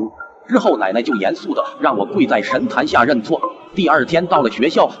报应。之后奶奶就严肃地让我跪在神坛下认错。第二天到了学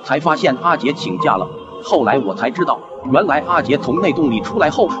校，才发现阿杰请假了。后来我才知道，原来阿杰从那洞里出来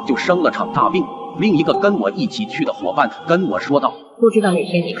后就生了场大病。另一个跟我一起去的伙伴跟我说道，不知道那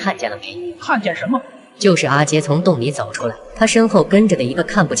天你看见了没？看见什么？就是阿杰从洞里走出来，他身后跟着的一个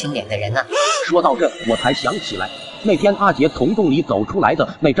看不清脸的人啊。说到这，我才想起来，那天阿杰从洞里走出来的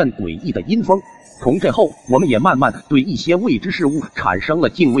那阵诡异的阴风。从这后，我们也慢慢对一些未知事物产生了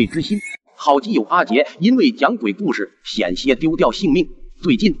敬畏之心。好基友阿杰因为讲鬼故事险些丢掉性命。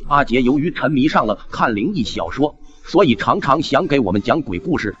最近阿杰由于沉迷上了看灵异小说，所以常常想给我们讲鬼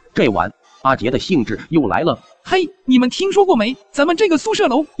故事。这晚阿杰的兴致又来了。嘿，你们听说过没？咱们这个宿舍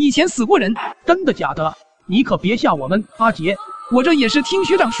楼以前死过人。真的假的？你可别吓我们，阿杰。我这也是听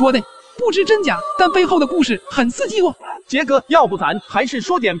学长说的，不知真假，但背后的故事很刺激哦。杰哥，要不咱还是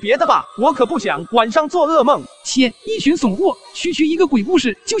说点别的吧，我可不想晚上做噩梦。切，一群怂货，区区一个鬼故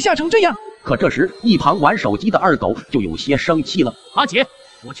事就吓成这样。可这时一旁玩手机的二狗就有些生气了。阿杰，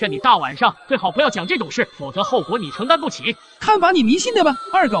我劝你大晚上最好不要讲这种事，否则后果你承担不起。看把你迷信的吧，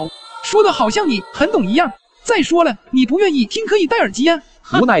二狗，说的好像你很懂一样。再说了，你不愿意听可以戴耳机啊。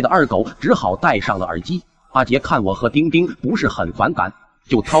无奈的二狗只好戴上了耳机。阿杰看我和丁丁不是很反感，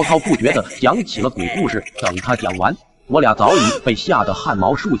就滔滔不绝地讲起了鬼故事。等他讲完，我俩早已被吓得汗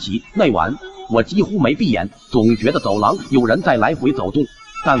毛竖起。那晚我几乎没闭眼，总觉得走廊有人在来回走动，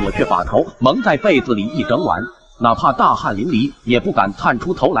但我却把头蒙在被子里一整晚，哪怕大汗淋漓也不敢探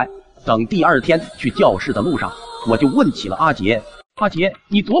出头来。等第二天去教室的路上，我就问起了阿杰。阿杰，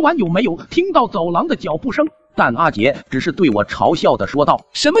你昨晚有没有听到走廊的脚步声？但阿杰只是对我嘲笑地说道：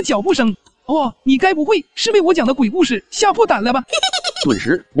什么脚步声？哦，你该不会是被我讲的鬼故事吓破胆了吧？顿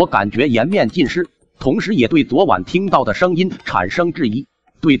时我感觉颜面尽失，同时也对昨晚听到的声音产生质疑，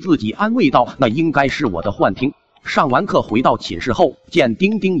对自己安慰道那应该是我的幻听。上完课回到寝室后，见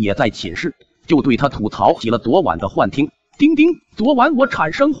丁丁也在寝室，就对他吐槽起了昨晚的幻听。丁丁，昨晚我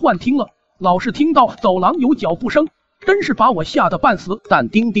产生幻听了，老是听到走廊有脚步声，真是把我吓得半死。但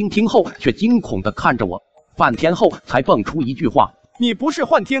丁丁听后却惊恐地看着我，半天后才蹦出一句话：你不是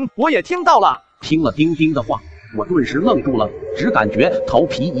幻听，我也听到了。听了丁丁的话，我顿时愣住了，只感觉头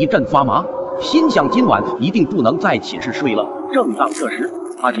皮一阵发麻，心想今晚一定不能在寝室睡了。正当这时，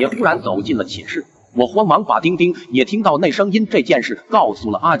阿杰忽然走进了寝室，我慌忙把丁丁也听到那声音这件事告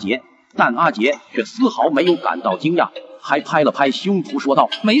诉了阿杰，但阿杰却丝毫没有感到惊讶，还拍了拍胸脯说道：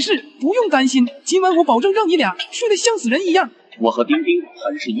没事，不用担心，今晚我保证让你俩睡得像死人一样。我和丁丁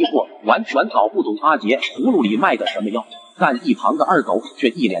很是疑惑，完全搞不懂阿杰葫芦里卖的什么药，但一旁的二狗却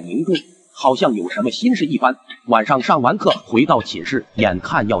一脸凝重，好像有什么心事一般。晚上上完课回到寝室，眼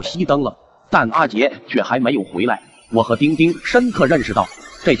看要熄灯了，但阿杰却还没有回来。我和丁丁深刻认识到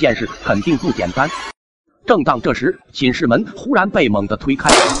这件事肯定不简单。正当这时，寝室门忽然被猛地推开，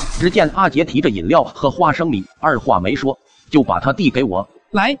只见阿杰提着饮料和花生米，二话没说就把它递给我，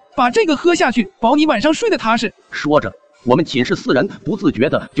来，把这个喝下去，保你晚上睡得踏实。说着，我们寝室4人不自觉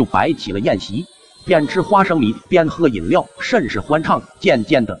的就摆起了宴席，边吃花生米边喝饮料，甚是欢畅。渐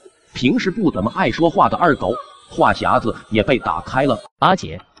渐的，平时不怎么爱说话的二狗话匣子也被打开了。阿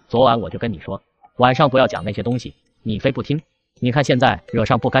姐，昨晚我就跟你说，晚上不要讲那些东西，你非不听。你看现在惹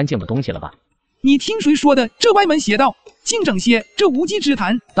上不干净的东西了吧？你听谁说的？这歪门邪道，净整些这无稽之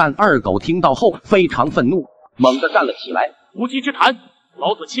谈。但二狗听到后非常愤怒，猛地站了起来。无稽之谈，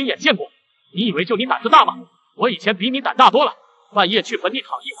老子亲眼见过。你以为就你胆子大吗？我以前比你胆大多了，半夜去坟地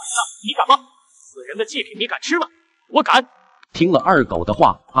躺一晚上，你敢吗？死人的祭品你敢吃吗？我敢。听了二狗的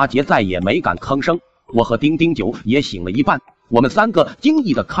话，阿杰再也没敢吭声。我和丁丁九也醒了一半，我们三个惊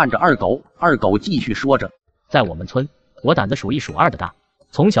异地看着二狗。二狗继续说着，在我们村，我胆子数一数二的大，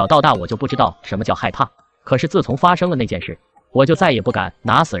从小到大我就不知道什么叫害怕。可是自从发生了那件事，我就再也不敢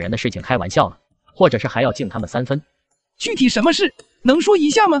拿死人的事情开玩笑了，或者是还要敬他们3分。具体什么事，能说一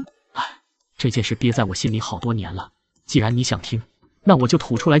下吗？这件事憋在我心里好多年了，既然你想听，那我就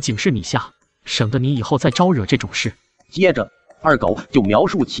吐出来警示你下，省得你以后再招惹这种事。接着，二狗就描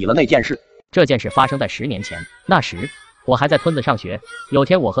述起了那件事。这件事发生在10年前，那时我还在村子上学。有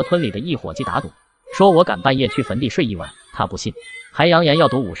天我和村里的一伙计打赌，说我敢半夜去坟地睡一晚，他不信，还扬言要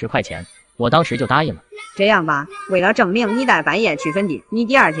赌50块钱。我当时就答应了。这样吧，为了证明你在半夜去坟地，你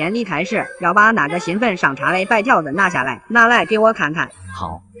第2天离开时要把那个新坟上插的白条子拿下来，拿来给我看看。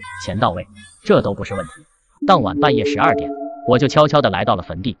好，钱到位，这都不是问题。当晚半夜12点，我就悄悄地来到了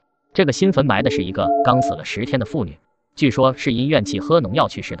坟地。这个新坟埋的是一个刚死了10天的妇女，据说是因怨气喝农药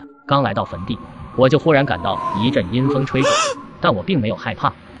去世的。刚来到坟地，我就忽然感到一阵阴风吹过，但我并没有害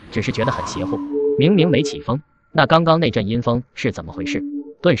怕，只是觉得很邪乎。明明没起风，那刚刚那阵阴风是怎么回事？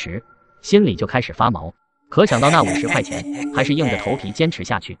顿时心里就开始发毛，可想到那50块钱，还是硬着头皮坚持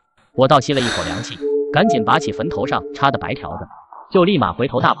下去。我倒吸了一口凉气，赶紧拔起坟头上插的白条子，就立马回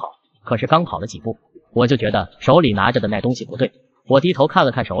头大跑。可是刚跑了几步，我就觉得手里拿着的那东西不对。我低头看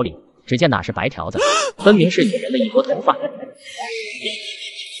了看手里，只见哪是白条子，分明是女人的一撮头发。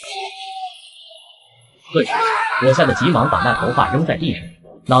顿时我吓得急忙把那头发扔在地上，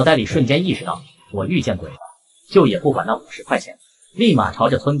脑袋里瞬间意识到我遇见鬼了，就也不管那50块钱，立马朝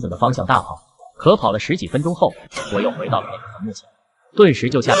着村子的方向大跑。可跑了10几分钟后，我又回到了那个坟墓前，顿时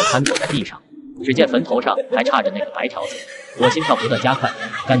就吓得瘫坐在地上。只见坟头上还插着那个白条子，我心跳不断加快，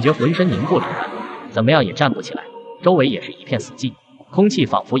感觉浑身凝固了一般，怎么样也站不起来。周围也是一片死寂，空气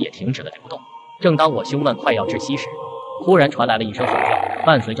仿佛也停止了流动。正当我胸闷快要窒息时，忽然传来了一声吼叫，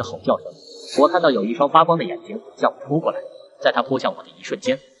伴随着吼叫声，我看到有一双发光的眼睛向我扑过来。在他扑向我的一瞬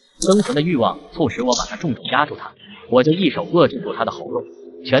间，生存的欲望促使我把他重重压住他，我就一手扼制住他的喉咙，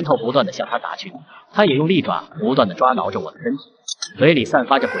拳头不断地向他砸去。他也用利爪不断地抓挠着我的身体，嘴里散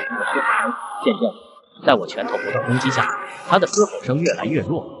发着诡异的嘶吼声。渐渐的，在我拳头不断攻击下，他的嘶吼声越来越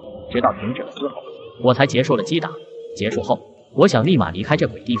弱，直到停止了嘶吼，我才结束了击打。结束后，我想立马离开这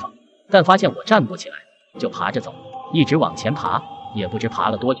鬼地方，但发现我站不起来，就爬着走，一直往前爬，也不知爬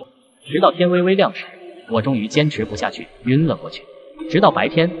了多久。直到天微微亮时，我终于坚持不下去，晕了过去。直到白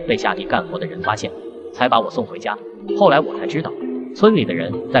天被下地干活的人发现，才把我送回家。后来我才知道，村里的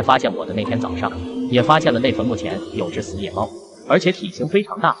人在发现我的那天早上，也发现了那坟墓前有只死野猫，而且体型非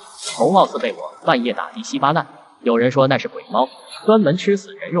常大，头貌似被我半夜打得稀巴烂。有人说那是鬼猫，专门吃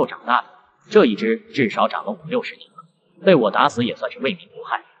死人肉长大的，这一只至少长了50、60年了，被我打死也算是为民除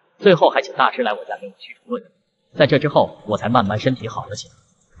害。最后还请大师来我家给我驱除恶人。在这之后，我才慢慢身体好了起来。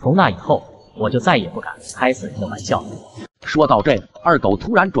从那以后，我就再也不敢开死人的玩笑了。说到这，二狗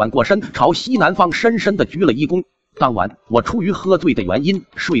突然转过身，朝西南方深深地鞠了一躬。当晚我出于喝醉的原因，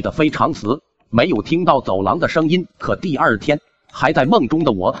睡得非常死，没有听到走廊的声音。可第2天，还在梦中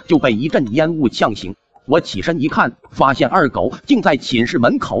的我就被一阵烟雾呛醒。我起身一看，发现二狗竟在寝室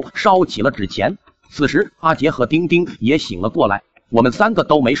门口烧起了纸钱。此时阿杰和丁丁也醒了过来，我们3个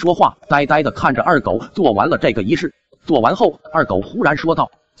都没说话，呆呆地看着二狗做完了这个仪式。做完后，二狗忽然说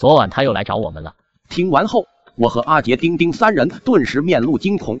道：“昨晚他又来找我们了。”听完后，我和阿杰、丁丁3人顿时面露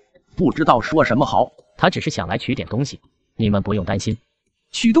惊恐，不知道说什么好。他只是想来取点东西，你们不用担心。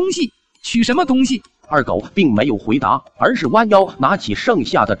取东西？取什么东西？二狗并没有回答，而是弯腰拿起剩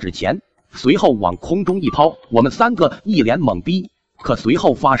下的纸钱，随后往空中一抛。我们3个一脸懵逼，可随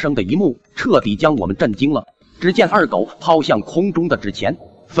后发生的一幕彻底将我们震惊了。只见二狗抛向空中的纸钱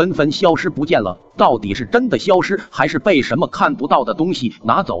纷纷消失不见了，到底是真的消失，还是被什么看不到的东西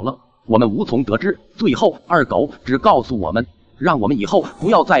拿走了？我们无从得知。最后，二狗只告诉我们，让我们以后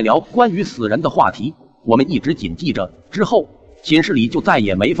不要再聊关于死人的话题。我们一直谨记着，之后寝室里就再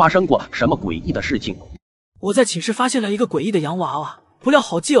也没发生过什么诡异的事情。我在寝室发现了一个诡异的洋娃娃，不料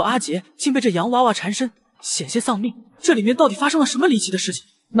好基友阿杰竟被这洋娃娃缠身，险些丧命。这里面到底发生了什么离奇的事情？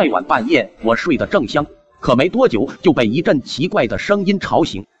那晚半夜，我睡得正香，可没多久就被一阵奇怪的声音吵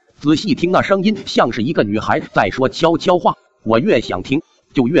醒。仔细听，那声音像是一个女孩在说悄悄话。我越想听，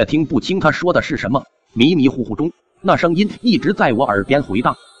就越听不清她说的是什么。迷迷糊糊中，那声音一直在我耳边回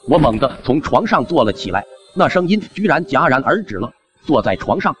荡。我猛地从床上坐了起来，那声音居然戛然而止了。坐在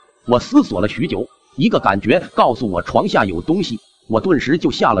床上，我思索了许久，一个感觉告诉我床下有东西，我顿时就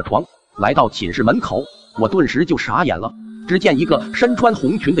下了床，来到寝室门口，我顿时就傻眼了。只见一个身穿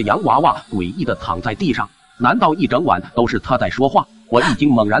红裙的洋娃娃诡异地躺在地上，难道一整晚都是她在说话？我一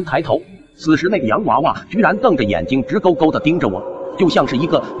惊，猛然抬头，此时那个洋娃娃居然瞪着眼睛直勾勾地盯着我，就像是一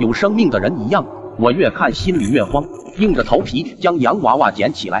个有生命的人一样。我越看心里越慌，硬着头皮将洋娃娃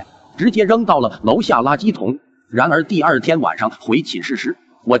捡起来，直接扔到了楼下垃圾桶。然而第二天晚上回寝室时，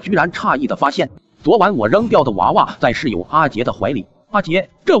我居然诧异地发现，昨晚我扔掉的娃娃在室友阿杰的怀里。阿杰，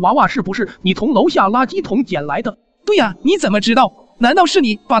这娃娃是不是你从楼下垃圾桶捡来的？对呀，你怎么知道？难道是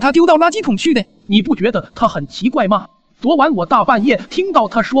你把它丢到垃圾桶去的？你不觉得他很奇怪吗？昨晚我大半夜听到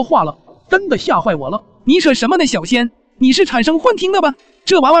他说话了，真的吓坏我了。你扯什么呢，小仙？你是产生幻听的吧？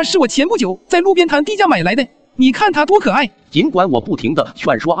这娃娃是我前不久在路边摊低价买来的，你看它多可爱。尽管我不停地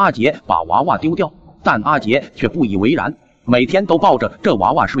劝说阿杰把娃娃丢掉，但阿杰却不以为然，每天都抱着这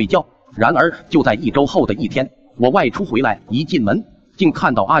娃娃睡觉。然而就在1周后的一天，我外出回来，一进门竟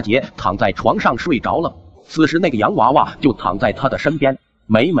看到阿杰躺在床上睡着了。此时那个洋娃娃就躺在他的身边，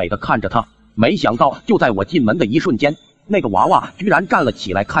美美的看着他。没想到就在我进门的一瞬间，那个娃娃居然站了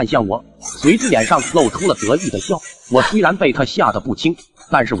起来看向我，随之脸上露出了得意的笑。我虽然被他吓得不轻，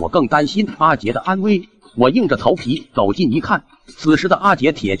但是我更担心阿杰的安危。我硬着头皮走近一看，此时的阿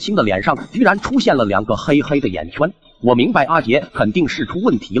杰铁青的脸上居然出现了2个黑黑的眼圈。我明白阿杰肯定是出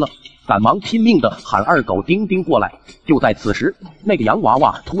问题了，赶忙拼命的喊二狗丁丁过来。就在此时，那个洋娃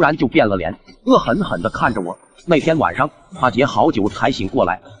娃突然就变了脸，恶狠狠地看着我。那天晚上，阿杰好久才醒过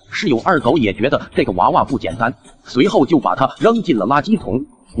来，室友二狗也觉得这个娃娃不简单，随后就把它扔进了垃圾桶。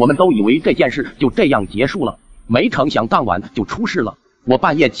我们都以为这件事就这样结束了，没成想当晚就出事了。我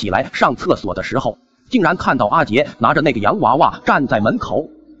半夜起来上厕所的时候，竟然看到阿杰拿着那个洋娃娃站在门口。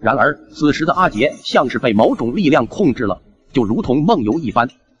然而此时的阿杰像是被某种力量控制了，就如同梦游一般，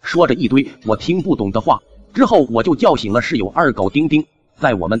说着一堆我听不懂的话。之后我就叫醒了室友二狗丁丁，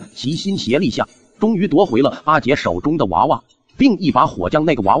在我们齐心协力下，终于夺回了阿杰手中的娃娃，并一把火将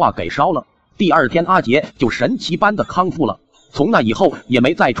那个娃娃给烧了。第二天阿杰就神奇般的康复了，从那以后也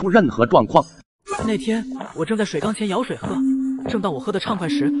没再出任何状况。那天我正在水缸前舀水喝，正当我喝得畅快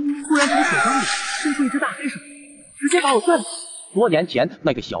时，突然从水缸里伸出一只大黑手，直接把我攥住。多年前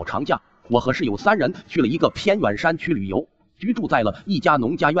那个小长假，我和室友3人去了一个偏远山区旅游，居住在了一家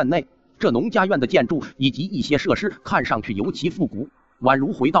农家院内。这农家院的建筑以及一些设施看上去尤其复古，宛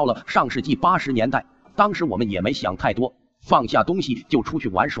如回到了上世纪80年代。当时我们也没想太多，放下东西就出去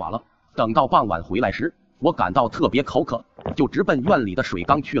玩耍了。等到傍晚回来时，我感到特别口渴，就直奔院里的水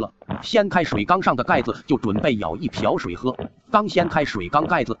缸去了。掀开水缸上的盖子，就准备舀一瓢水喝。刚掀开水缸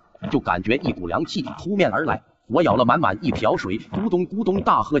盖子，就感觉一股凉气扑面而来。我舀了满满一瓢水，咕咚咕咚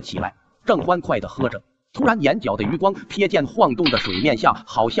大喝起来，正欢快地喝着。突然眼角的余光瞥见晃动的水面下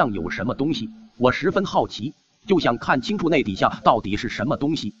好像有什么东西，我十分好奇，就想看清楚那底下到底是什么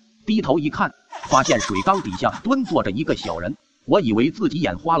东西。低头一看，发现水缸底下蹲坐着一个小人。我以为自己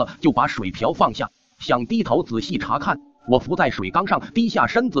眼花了，就把水瓢放下，想低头仔细查看。我伏在水缸上，低下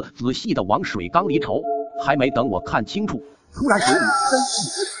身子，仔细地往水缸里瞅。还没等我看清楚，突然水里伸出一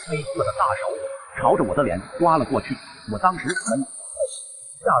只黑色的大手，朝着我的脸抓了过去。我当时一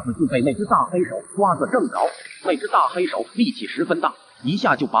下子就被那只大黑手抓个正着。那只大黑手力气十分大，一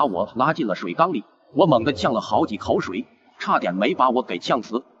下就把我拉进了水缸里。我猛地呛了好几口水，差点没把我给呛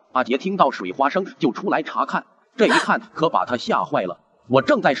死。阿杰听到水花声就出来查看，这一看可把他吓坏了。我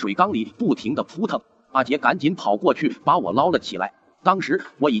正在水缸里不停地扑腾，阿杰赶紧跑过去把我捞了起来。当时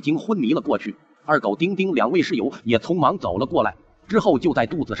我已经昏迷了过去，二狗丁丁2位室友也匆忙走了过来，之后就在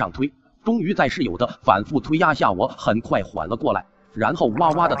肚子上推。终于在室友的反复推压下，我很快缓了过来，然后哇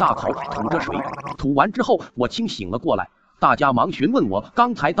哇的大口吐着水。吐完之后我清醒了过来，大家忙询问我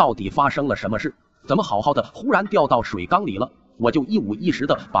刚才到底发生了什么事，怎么好好的忽然掉到水缸里了。我就一五一十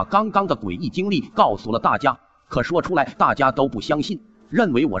的把刚刚的诡异经历告诉了大家，可说出来大家都不相信，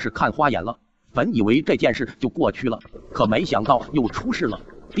认为我是看花眼了。本以为这件事就过去了，可没想到又出事了。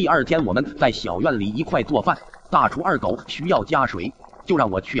第二天我们在小院里一块做饭，大厨二狗需要加水，就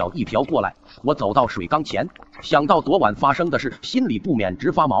让我去舀一瓢过来。我走到水缸前，想到昨晚发生的事，心里不免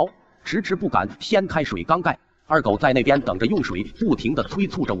直发毛，迟迟不敢掀开水缸盖。二狗在那边等着用水，不停地催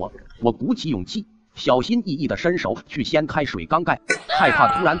促着我。我鼓起勇气，小心翼翼地伸手去掀开水缸盖，害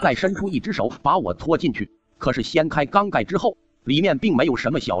怕突然再伸出一只手把我拖进去。可是掀开缸盖之后，里面并没有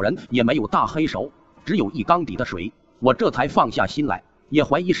什么小人，也没有大黑手，只有一缸底的水。我这才放下心来，也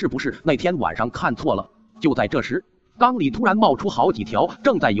怀疑是不是那天晚上看错了。就在这时，缸里突然冒出好几条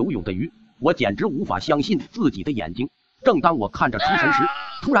正在游泳的鱼，我简直无法相信自己的眼睛。正当我看着出神时，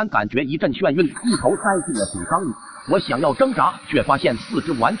突然感觉一阵眩晕，一头栽进了水缸里。我想要挣扎，却发现四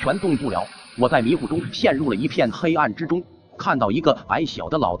肢完全动不了。我在迷糊中陷入了一片黑暗之中，看到一个矮小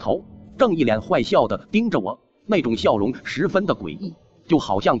的老头，正一脸坏笑地盯着我，那种笑容十分的诡异，就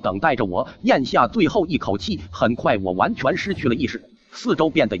好像等待着我咽下最后一口气。很快我完全失去了意识，四周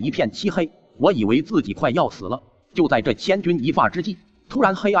变得一片漆黑，我以为自己快要死了。就在这千钧一发之际，突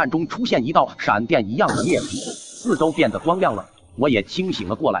然黑暗中出现一道闪电一样的液体，四周变得光亮了，我也清醒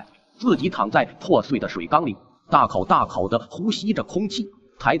了过来，自己躺在破碎的水缸里，大口大口地呼吸着空气。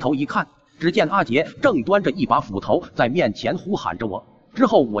抬头一看，只见阿杰正端着一把斧头在面前呼喊着我。之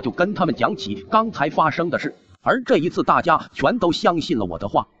后我就跟他们讲起刚才发生的事，而这一次大家全都相信了我的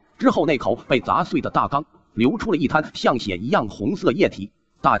话。之后那口被砸碎的大缸流出了一滩像血一样红色液体，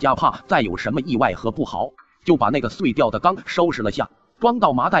大家怕再有什么意外和不好，就把那个碎掉的缸收拾了下，装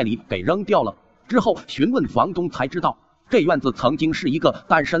到麻袋里给扔掉了。之后询问房东才知道，这院子曾经是一个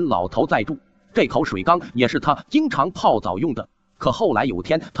单身老头在住，这口水缸也是他经常泡澡用的。可后来有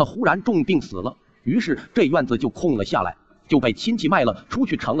天他忽然重病死了，于是这院子就空了下来，就被亲戚卖了出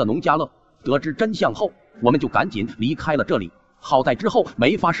去，成了农家乐。得知真相后，我们就赶紧离开了这里。好在之后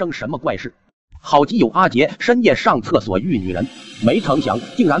没发生什么怪事。好基友阿杰深夜上厕所遇女人，没成想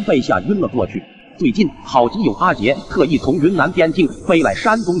竟然被吓晕了过去。最近好基友阿杰特意从云南边境飞来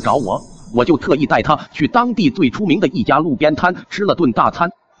山东找我，我就特意带他去当地最出名的一家路边摊吃了顿大餐，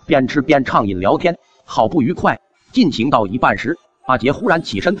边吃边畅饮聊天，好不愉快。进行到一半时，阿杰忽然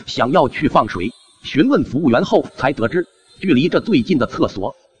起身想要去放水，询问服务员后才得知，距离这最近的厕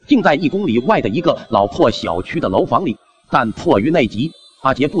所竟在1公里外的一个老破小区的楼房里。但迫于内急，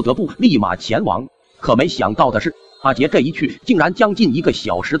阿杰不得不立马前往。可没想到的是，阿杰这一去竟然将近1个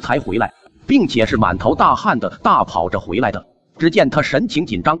小时才回来，并且是满头大汗的大跑着回来的。只见他神情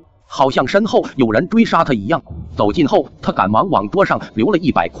紧张，好像身后有人追杀他一样。走近后，他赶忙往桌上留了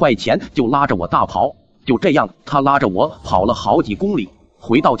100块钱，就拉着我大跑。就这样，他拉着我跑了好几公里，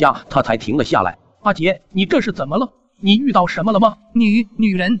回到家他才停了下来。阿杰，你这是怎么了？你遇到什么了吗？女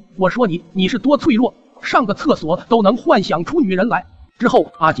人，我说你是多脆弱，上个厕所都能幻想出女人来。之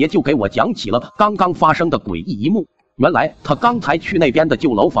后阿杰就给我讲起了刚刚发生的诡异一幕。原来他刚才去那边的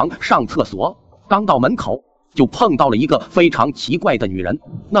旧楼房上厕所，刚到门口就碰到了一个非常奇怪的女人。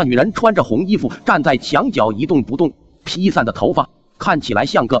那女人穿着红衣服站在墙角一动不动，披散的头发看起来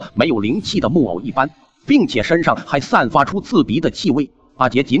像个没有灵气的木偶一般，并且身上还散发出刺鼻的气味。阿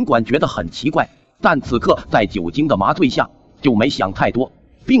杰尽管觉得很奇怪，但此刻在酒精的麻醉下就没想太多，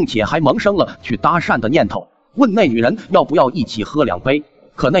并且还萌生了去搭讪的念头，问那女人要不要一起喝2杯。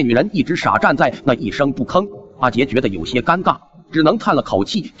可那女人一直傻站在那一声不吭。阿杰觉得有些尴尬，只能叹了口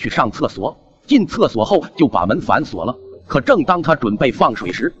气去上厕所。进厕所后就把门反锁了。可正当他准备放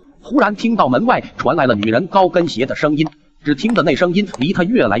水时，忽然听到门外传来了女人高跟鞋的声音。只听得那声音离他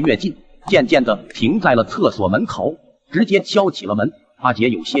越来越近，渐渐的停在了厕所门口，直接敲起了门。阿杰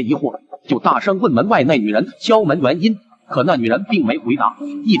有些疑惑，就大声问门外那女人敲门原因。可那女人并没回答，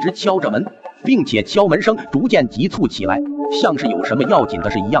一直敲着门，并且敲门声逐渐急促起来，像是有什么要紧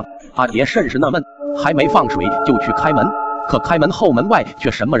的事一样。阿杰甚是纳闷，还没放水就去开门，可开门后门外却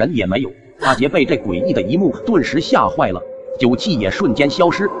什么人也没有。阿杰被这诡异的一幕顿时吓坏了，酒气也瞬间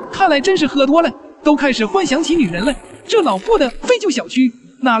消失。看来真是喝多了，都开始幻想起女人了。这老破的废旧小区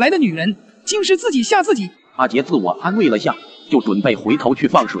哪来的女人？竟是自己吓自己。阿杰自我安慰了下，就准备回头去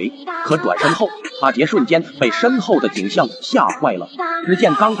放水。可转身后，阿杰瞬间被身后的景象吓坏了。只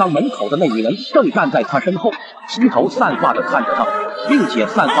见刚刚门口的那女人正站在他身后，披头散发的看着他，并且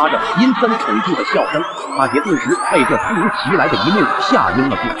散发着阴森恐惧的笑声。阿杰顿时被这突如其来的一幕吓晕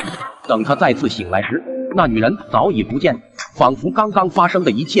了过去。等他再次醒来时，那女人早已不见，仿佛刚刚发生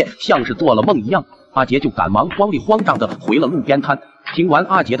的一切像是做了梦一样。阿杰就赶忙慌里慌张的回了路边摊。听完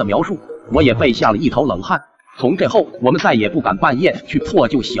阿杰的描述，我也被吓了一头冷汗。从这后，我们再也不敢半夜去破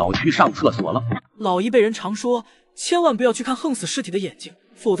旧小区上厕所了。老一辈人常说，千万不要去看横死尸体的眼睛，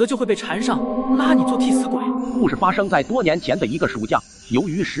否则就会被缠上，拉你做替死鬼。故事发生在多年前的一个暑假，由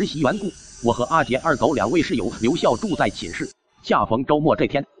于实习缘故，我和阿杰、二狗2位室友留校住在寝室。恰逢周末这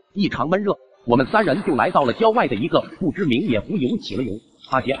天，异常闷热，我们3人就来到了郊外的一个不知名野湖游起了泳。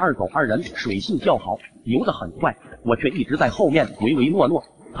阿杰、二狗2人水性较好，游得很快，我却一直在后面唯唯诺诺。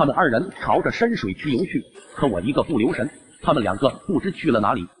他们2人朝着深水区游去，可我一个不留神，他们2个不知去了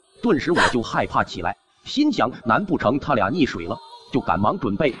哪里。顿时我就害怕起来，心想难不成他俩溺水了，就赶忙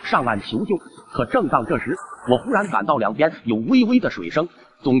准备上岸求救。可正当这时，我忽然感到两边有微微的水声，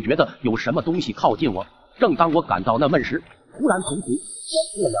总觉得有什么东西靠近我。正当我感到纳闷时，忽然从水钻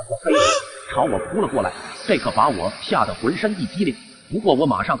出了2个黑影，朝我扑了过来，这可把我吓得浑身一激灵。不过我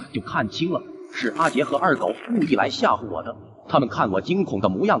马上就看清了，是阿杰和二狗故意来吓唬我的。他们看我惊恐的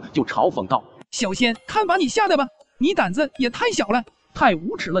模样，就嘲讽道：“小仙，看把你吓的吧，你胆子也太小了，太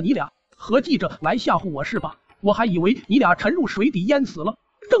无耻了！你俩合计着来吓唬我是吧？我还以为你俩沉入水底淹死了，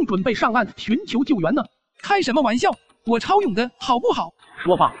正准备上岸寻求救援呢。开什么玩笑，我超勇的好不好？”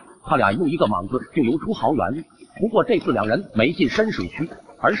说罢，他俩用一个莽子就游出好远。不过这次两人没进深水区，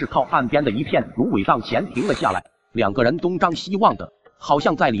而是靠岸边的一片芦苇荡前停了下来。两个人东张西望的，好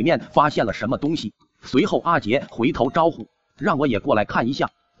像在里面发现了什么东西。随后阿杰回头招呼，让我也过来看一下。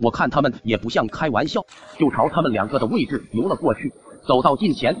我看他们也不像开玩笑，就朝他们两个的位置游了过去。走到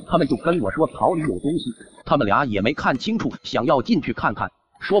近前，他们就跟我说草里有东西。他们俩也没看清楚，想要进去看看。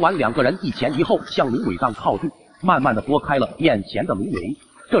说完，两个人一前一后向芦苇荡靠近，慢慢的拨开了面前的芦苇。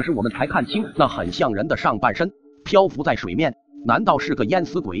这时我们才看清那很像人的上半身漂浮在水面，难道是个淹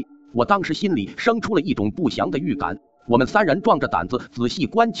死鬼？我当时心里生出了一种不祥的预感。我们三人壮着胆子仔细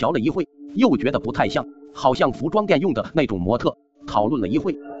观瞧了一会，又觉得不太像，好像服装店用的那种模特。讨论了一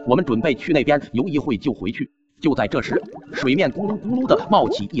会，我们准备去那边游一会就回去。就在这时，水面咕噜咕噜的冒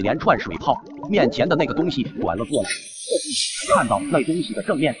起一连串水泡，面前的那个东西转了过来。看到那东西的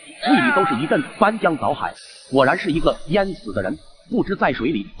正面，胃里都是一阵翻江倒海。果然是一个淹死的人，不知在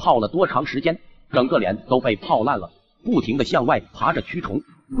水里泡了多长时间，整个脸都被泡烂了，不停的向外爬着蛆虫。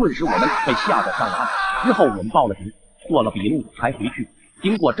顿时我们被吓得上了岸。之后我们报了警，做了笔录才回去。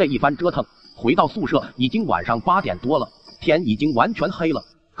经过这一番折腾，回到宿舍已经晚上8点多了，天已经完全黑了。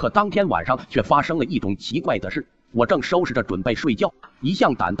可当天晚上却发生了一种奇怪的事，我正收拾着准备睡觉，一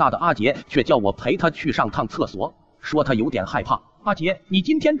向胆大的阿杰却叫我陪他去上趟厕所，说他有点害怕。阿杰，你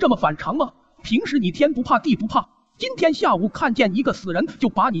今天这么反常吗？平时你天不怕地不怕，今天下午看见一个死人就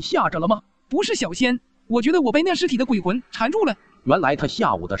把你吓着了吗？不是小仙，我觉得我被那尸体的鬼魂缠住了。原来他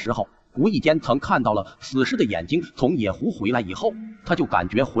下午的时候无意间曾看到了死尸的眼睛从野湖回来以后，他就感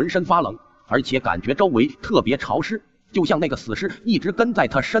觉浑身发冷，而且感觉周围特别潮湿，就像那个死尸一直跟在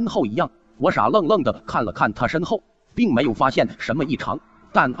他身后一样。我傻愣愣的看了看他身后，并没有发现什么异常，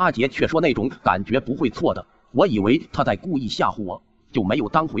但阿杰却说那种感觉不会错的。我以为他在故意吓唬我，就没有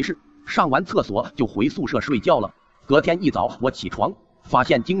当回事。上完厕所就回宿舍睡觉了。隔天一早我起床，发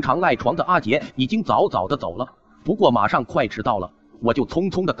现经常赖床的阿杰已经早早的走了。不过马上快迟到了，我就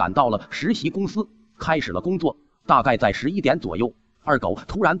匆匆的赶到了实习公司，开始了工作。大概在11点左右，二狗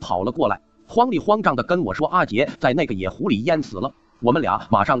突然跑了过来，慌里慌张的跟我说阿杰在那个野湖里淹死了。我们俩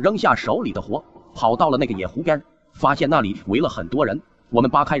马上扔下手里的活，跑到了那个野湖边，发现那里围了很多人。我们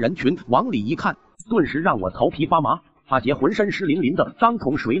扒开人群往里一看，顿时让我头皮发麻。阿杰浑身湿淋淋的刚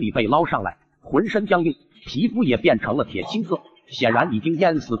从水里被捞上来，浑身僵硬，皮肤也变成了铁青色，显然已经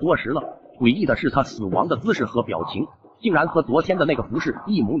淹死多时了。诡异的是他死亡的姿势和表情竟然和昨天的那个服饰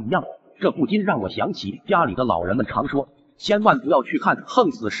一模一样，这不禁让我想起家里的老人们常说，千万不要去看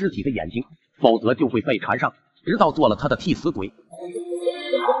横死尸体的眼睛，否则就会被缠上，直到做了他的替死鬼。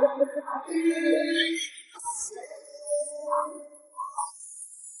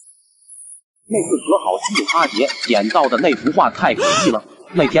那次和好基友阿杰捡到的那幅画太诡异了。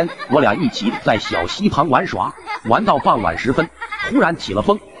那天我俩一起在小溪旁玩耍，玩到傍晚时分，忽然起了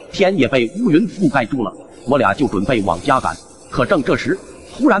风，天也被乌云覆盖住了。我俩就准备往家赶，可正这时，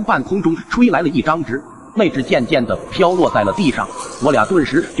忽然半空中吹来了一张纸，那纸渐渐地飘落在了地上。我俩顿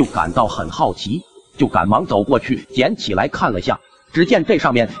时就感到很好奇，就赶忙走过去捡起来看了下。只见这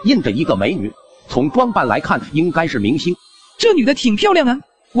上面印着一个美女，从装扮来看应该是明星。这女的挺漂亮啊，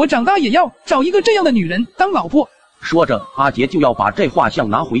我长大也要找一个这样的女人当老婆。说着，阿杰就要把这画像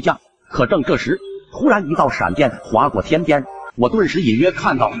拿回家。可正这时，忽然一道闪电划过天边，我顿时隐约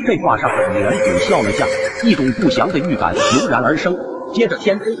看到这画上的女人苦笑了下，一种不祥的预感油然而生。接着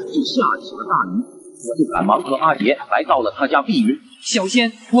天空就下起了大雨，我就赶忙和阿杰来到了他家避雨。小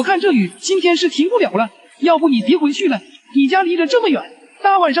仙，我看这雨今天是停不了了，要不你别回去了，你家离着这么远，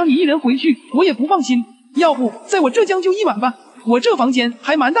大晚上你一人回去我也不放心，要不在我这将就一晚吧，我这房间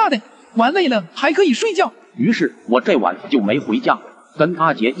还蛮大的，玩累了还可以睡觉。于是我这晚就没回家，跟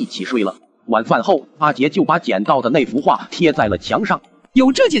阿杰一起睡了。晚饭后，阿杰就把捡到的那幅画贴在了墙上，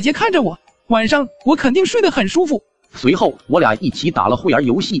有这姐姐看着我，晚上我肯定睡得很舒服。随后我俩一起打了会儿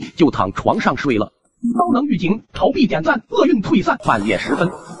游戏，就躺床上睡了。高能预警，投币点赞，厄运退散。半夜时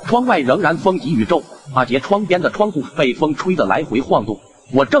分，窗外仍然风急雨骤，阿杰窗边的窗户被风吹得来回晃动。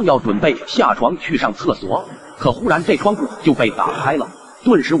我正要准备下床去上厕所，可忽然这窗户就被打开了，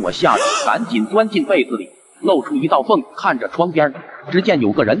顿时我吓得赶紧钻进被子里，露出一道缝，看着窗边，只见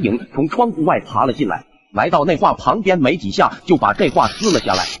有个人影从窗户外爬了进来，来到那画旁边没几下就把这画撕了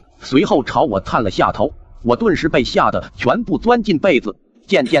下来，随后朝我探了下头。我顿时被吓得全部钻进被子。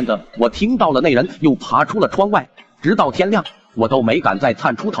渐渐的，我听到了那人又爬出了窗外，直到天亮，我都没敢再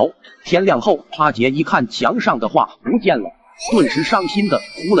探出头。天亮后，阿杰一看墙上的画不见了，顿时伤心的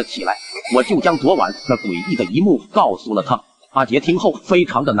哭了起来。我就将昨晚那诡异的一幕告诉了他。阿杰听后非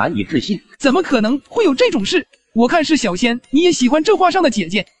常的难以置信，怎么可能会有这种事？我看是小仙你也喜欢这画上的姐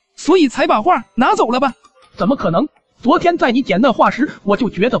姐，所以才把画拿走了吧？怎么可能？昨天在你捡那画时，我就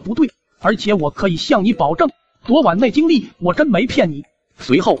觉得不对，而且我可以向你保证，昨晚那经历我真没骗你。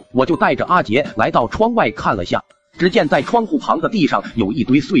随后我就带着阿杰来到窗外看了下，只见在窗户旁的地上有一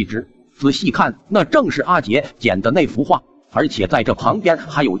堆碎纸，仔细看，那正是阿杰捡的那幅画，而且在这旁边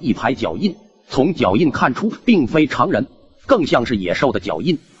还有一排脚印，从脚印看出并非常人，更像是野兽的脚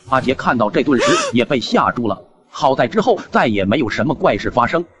印。阿杰看到这顿时也被吓住了，好在之后再也没有什么怪事发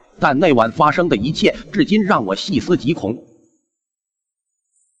生，但那晚发生的一切至今让我细思极恐。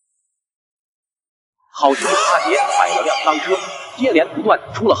好在阿杰买了辆脏车，接连不断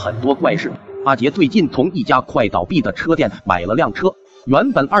出了很多怪事。阿杰最近从一家快倒闭的车店买了辆车，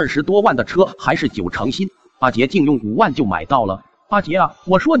原本20多万的车还是9成新，阿杰竟用5万就买到了。阿杰啊，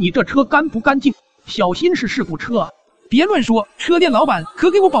我说你这车干不干净？小心是事故车啊！别乱说，车店老板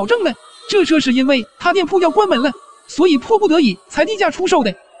可给我保证了，这车是因为他店铺要关门了，所以迫不得已才低价出售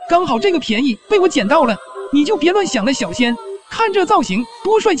的，刚好这个便宜被我捡到了，你就别乱想了，小仙。看这造型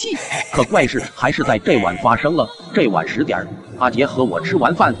多帅气！可怪事还是在这晚发生了。这晚10点，阿杰和我吃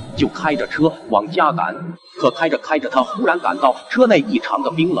完饭就开着车往家赶，可开着开着，他忽然感到车内异常的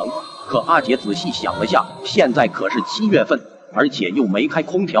冰冷。可阿杰仔细想了下，现在可是7月份，而且又没开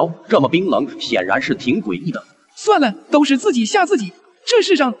空调，这么冰冷显然是挺诡异的。算了，都是自己吓自己，这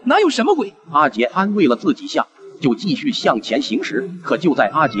世上哪有什么鬼？阿杰安慰了自己下，就继续向前行驶。可就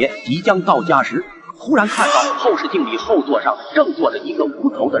在阿杰即将到家时，忽然看到后视镜里后座上正坐着一个无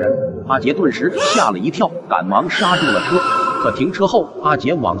头的人，阿杰顿时吓了一跳，赶忙刹住了车。可停车后，阿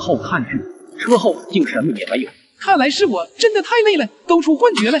杰往后看去，车后竟什么也没有。看来是我真的太累了，都出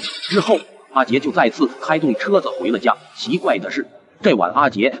幻觉了。之后，阿杰就再次开动车子回了家。奇怪的是，这晚阿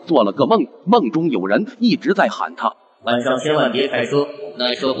杰做了个梦，梦中有人一直在喊他：晚上千万别开车，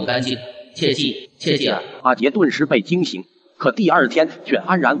那车不干净，切记切记啊！阿杰顿时被惊醒，可第二天却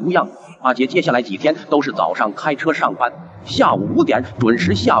安然无恙。阿杰接下来几天都是早上开车上班，下午5点准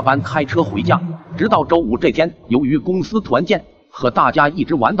时下班开车回家，直到周五这天，由于公司团建，和大家一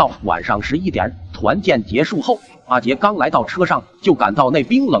直玩到晚上11点。团建结束后，阿杰刚来到车上，就感到那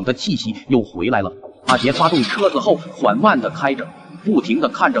冰冷的气息又回来了。阿杰发动车子后，缓慢地开着，不停地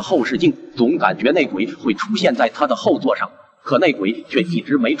看着后视镜，总感觉那鬼会出现在他的后座上，可那鬼却一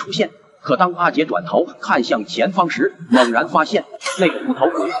直没出现。可当阿杰转头看向前方时，猛然发现那个无头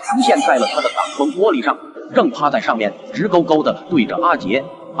鬼出现在了他的挡风玻璃上，正趴在上面直勾勾地对着阿杰。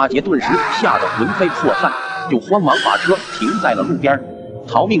阿杰顿时吓得魂飞魄散，就慌忙把车停在了路边，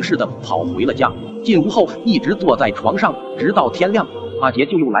逃命似的跑回了家。进屋后一直坐在床上，直到天亮。阿杰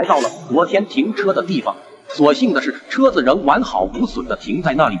就又来到了昨天停车的地方，所幸的是车子仍完好无损地停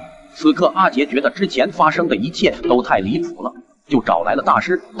在那里。此刻阿杰觉得之前发生的一切都太离谱了，就找来了大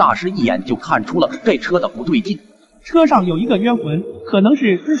师。大师一眼就看出了这车的不对劲，车上有一个冤魂，可能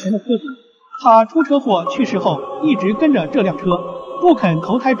是之前的车主，他出车祸去世后一直跟着这辆车，不肯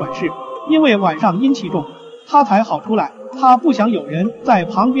投胎转世，因为晚上阴气重，他才好出来。他不想有人在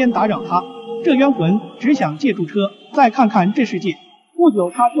旁边打扰他，这冤魂只想借助车再看看这世界，不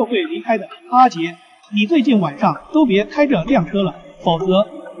久他就会离开的。阿杰，你最近晚上都别开这辆车了，否则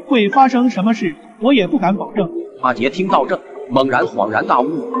会发生什么事我也不敢保证。阿杰听到这，猛然恍然大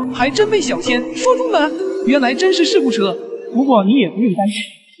悟，还真被小仙说中了，原来真是事故车。不过你也不用担心，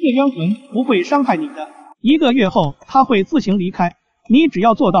这冤魂不会伤害你的，1个月后他会自行离开，你只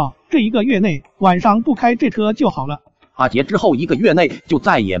要做到这1个月内晚上不开这车就好了。阿杰之后1个月内就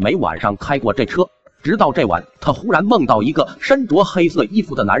再也没晚上开过这车，直到这晚，他忽然梦到一个身着黑色衣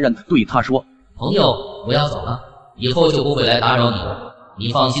服的男人对他说：朋友，我要走了，以后就不会来打扰你了，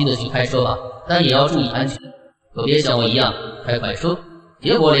你放心的去开车吧，但也要注意安全，可别像我一样开快车，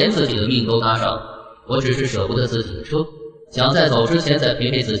结果连自己的命都搭上。我只是舍不得自己的车，想在走之前再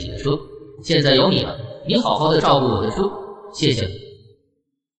陪陪自己的车，现在有你了，你好好的照顾我的车，谢谢你。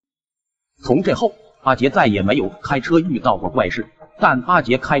从这后，阿杰再也没有开车遇到过怪事，但阿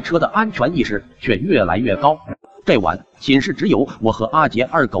杰开车的安全意识却越来越高。这晚寝室只有我和阿杰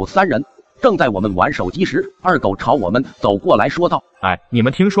2狗3人，正在我们玩手机时，2狗朝我们走过来说道：哎，你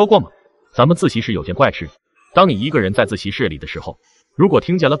们听说过吗？咱们自习室有件怪事，当你一个人在自习室里的时候，如果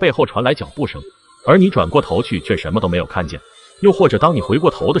听见了背后传来脚步声，而你转过头去却什么都没有看见，又或者当你回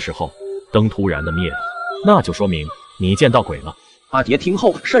过头的时候，灯突然的灭了，那就说明你见到鬼了。阿杰听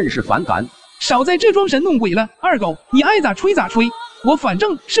后甚是反感，少在这装神弄鬼了，2狗，你爱咋吹咋吹，我反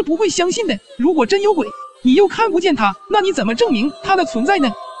正是不会相信的。如果真有鬼，你又看不见它，那你怎么证明它的存在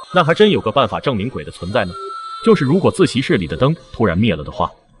呢？那还真有个办法证明鬼的存在呢，就是如果自习室里的灯突然灭了的话，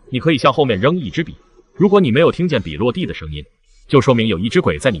你可以向后面扔一支笔，如果你没有听见笔落地的声音，就说明有一只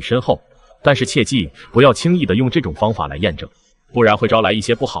鬼在你身后。但是切记不要轻易的用这种方法来验证，不然会招来一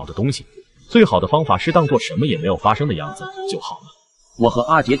些不好的东西。最好的方法是当做什么也没有发生的样子就好了。我和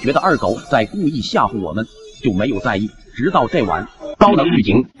阿杰觉得二狗在故意吓唬我们，就没有在意。直到这晚，高能预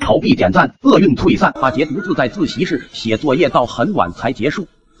警，投币点赞，厄运退散。阿杰独自在自习室写作业到很晚才结束，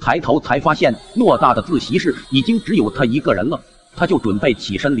抬头才发现偌大的自习室已经只有他一个人了。他就准备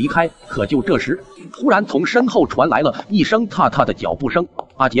起身离开，可就这时，突然从身后传来了一声踏踏的脚步声。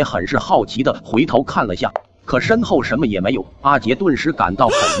阿杰很是好奇的回头看了下，可身后什么也没有。阿杰顿时感到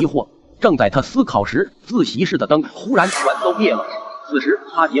很疑惑。正在他思考时，自习室的灯忽然全都灭了。此时，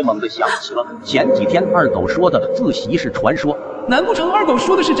阿杰猛地想起了前几天二狗说的自习室传说。难不成二狗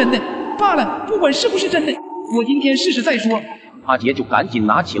说的是真的？罢了，不管是不是真的，我今天试试再说。阿杰就赶紧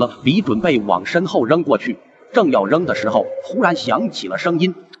拿起了笔，准备往身后扔过去。正要扔的时候，忽然响起了声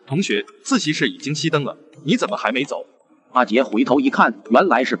音：“同学，自习室已经熄灯了，你怎么还没走？”阿杰回头一看，原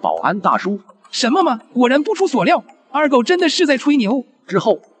来是保安大叔。什么嘛，果然不出所料，二狗真的是在吹牛。之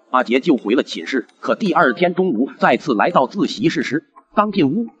后，阿杰就回了寝室。可第二天中午再次来到自习室时，刚进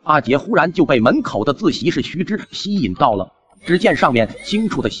屋，阿杰忽然就被门口的自习室须知吸引到了。只见上面清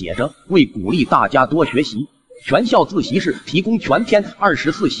楚的写着：“为鼓励大家多学习，全校自习室提供全天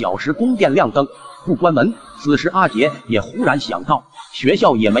24小时供电亮灯，不关门。”此时阿杰也忽然想到，学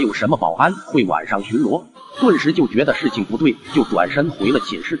校也没有什么保安会晚上巡逻，顿时就觉得事情不对，就转身回了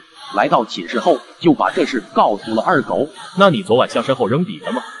寝室。来到寝室后，就把这事告诉了二狗。那你昨晚向身后扔笔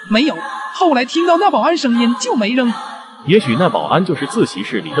了吗？没有，后来听到那保安声音就没扔。也许那保安就是自习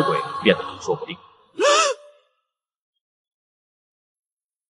室里的鬼变的，说不定。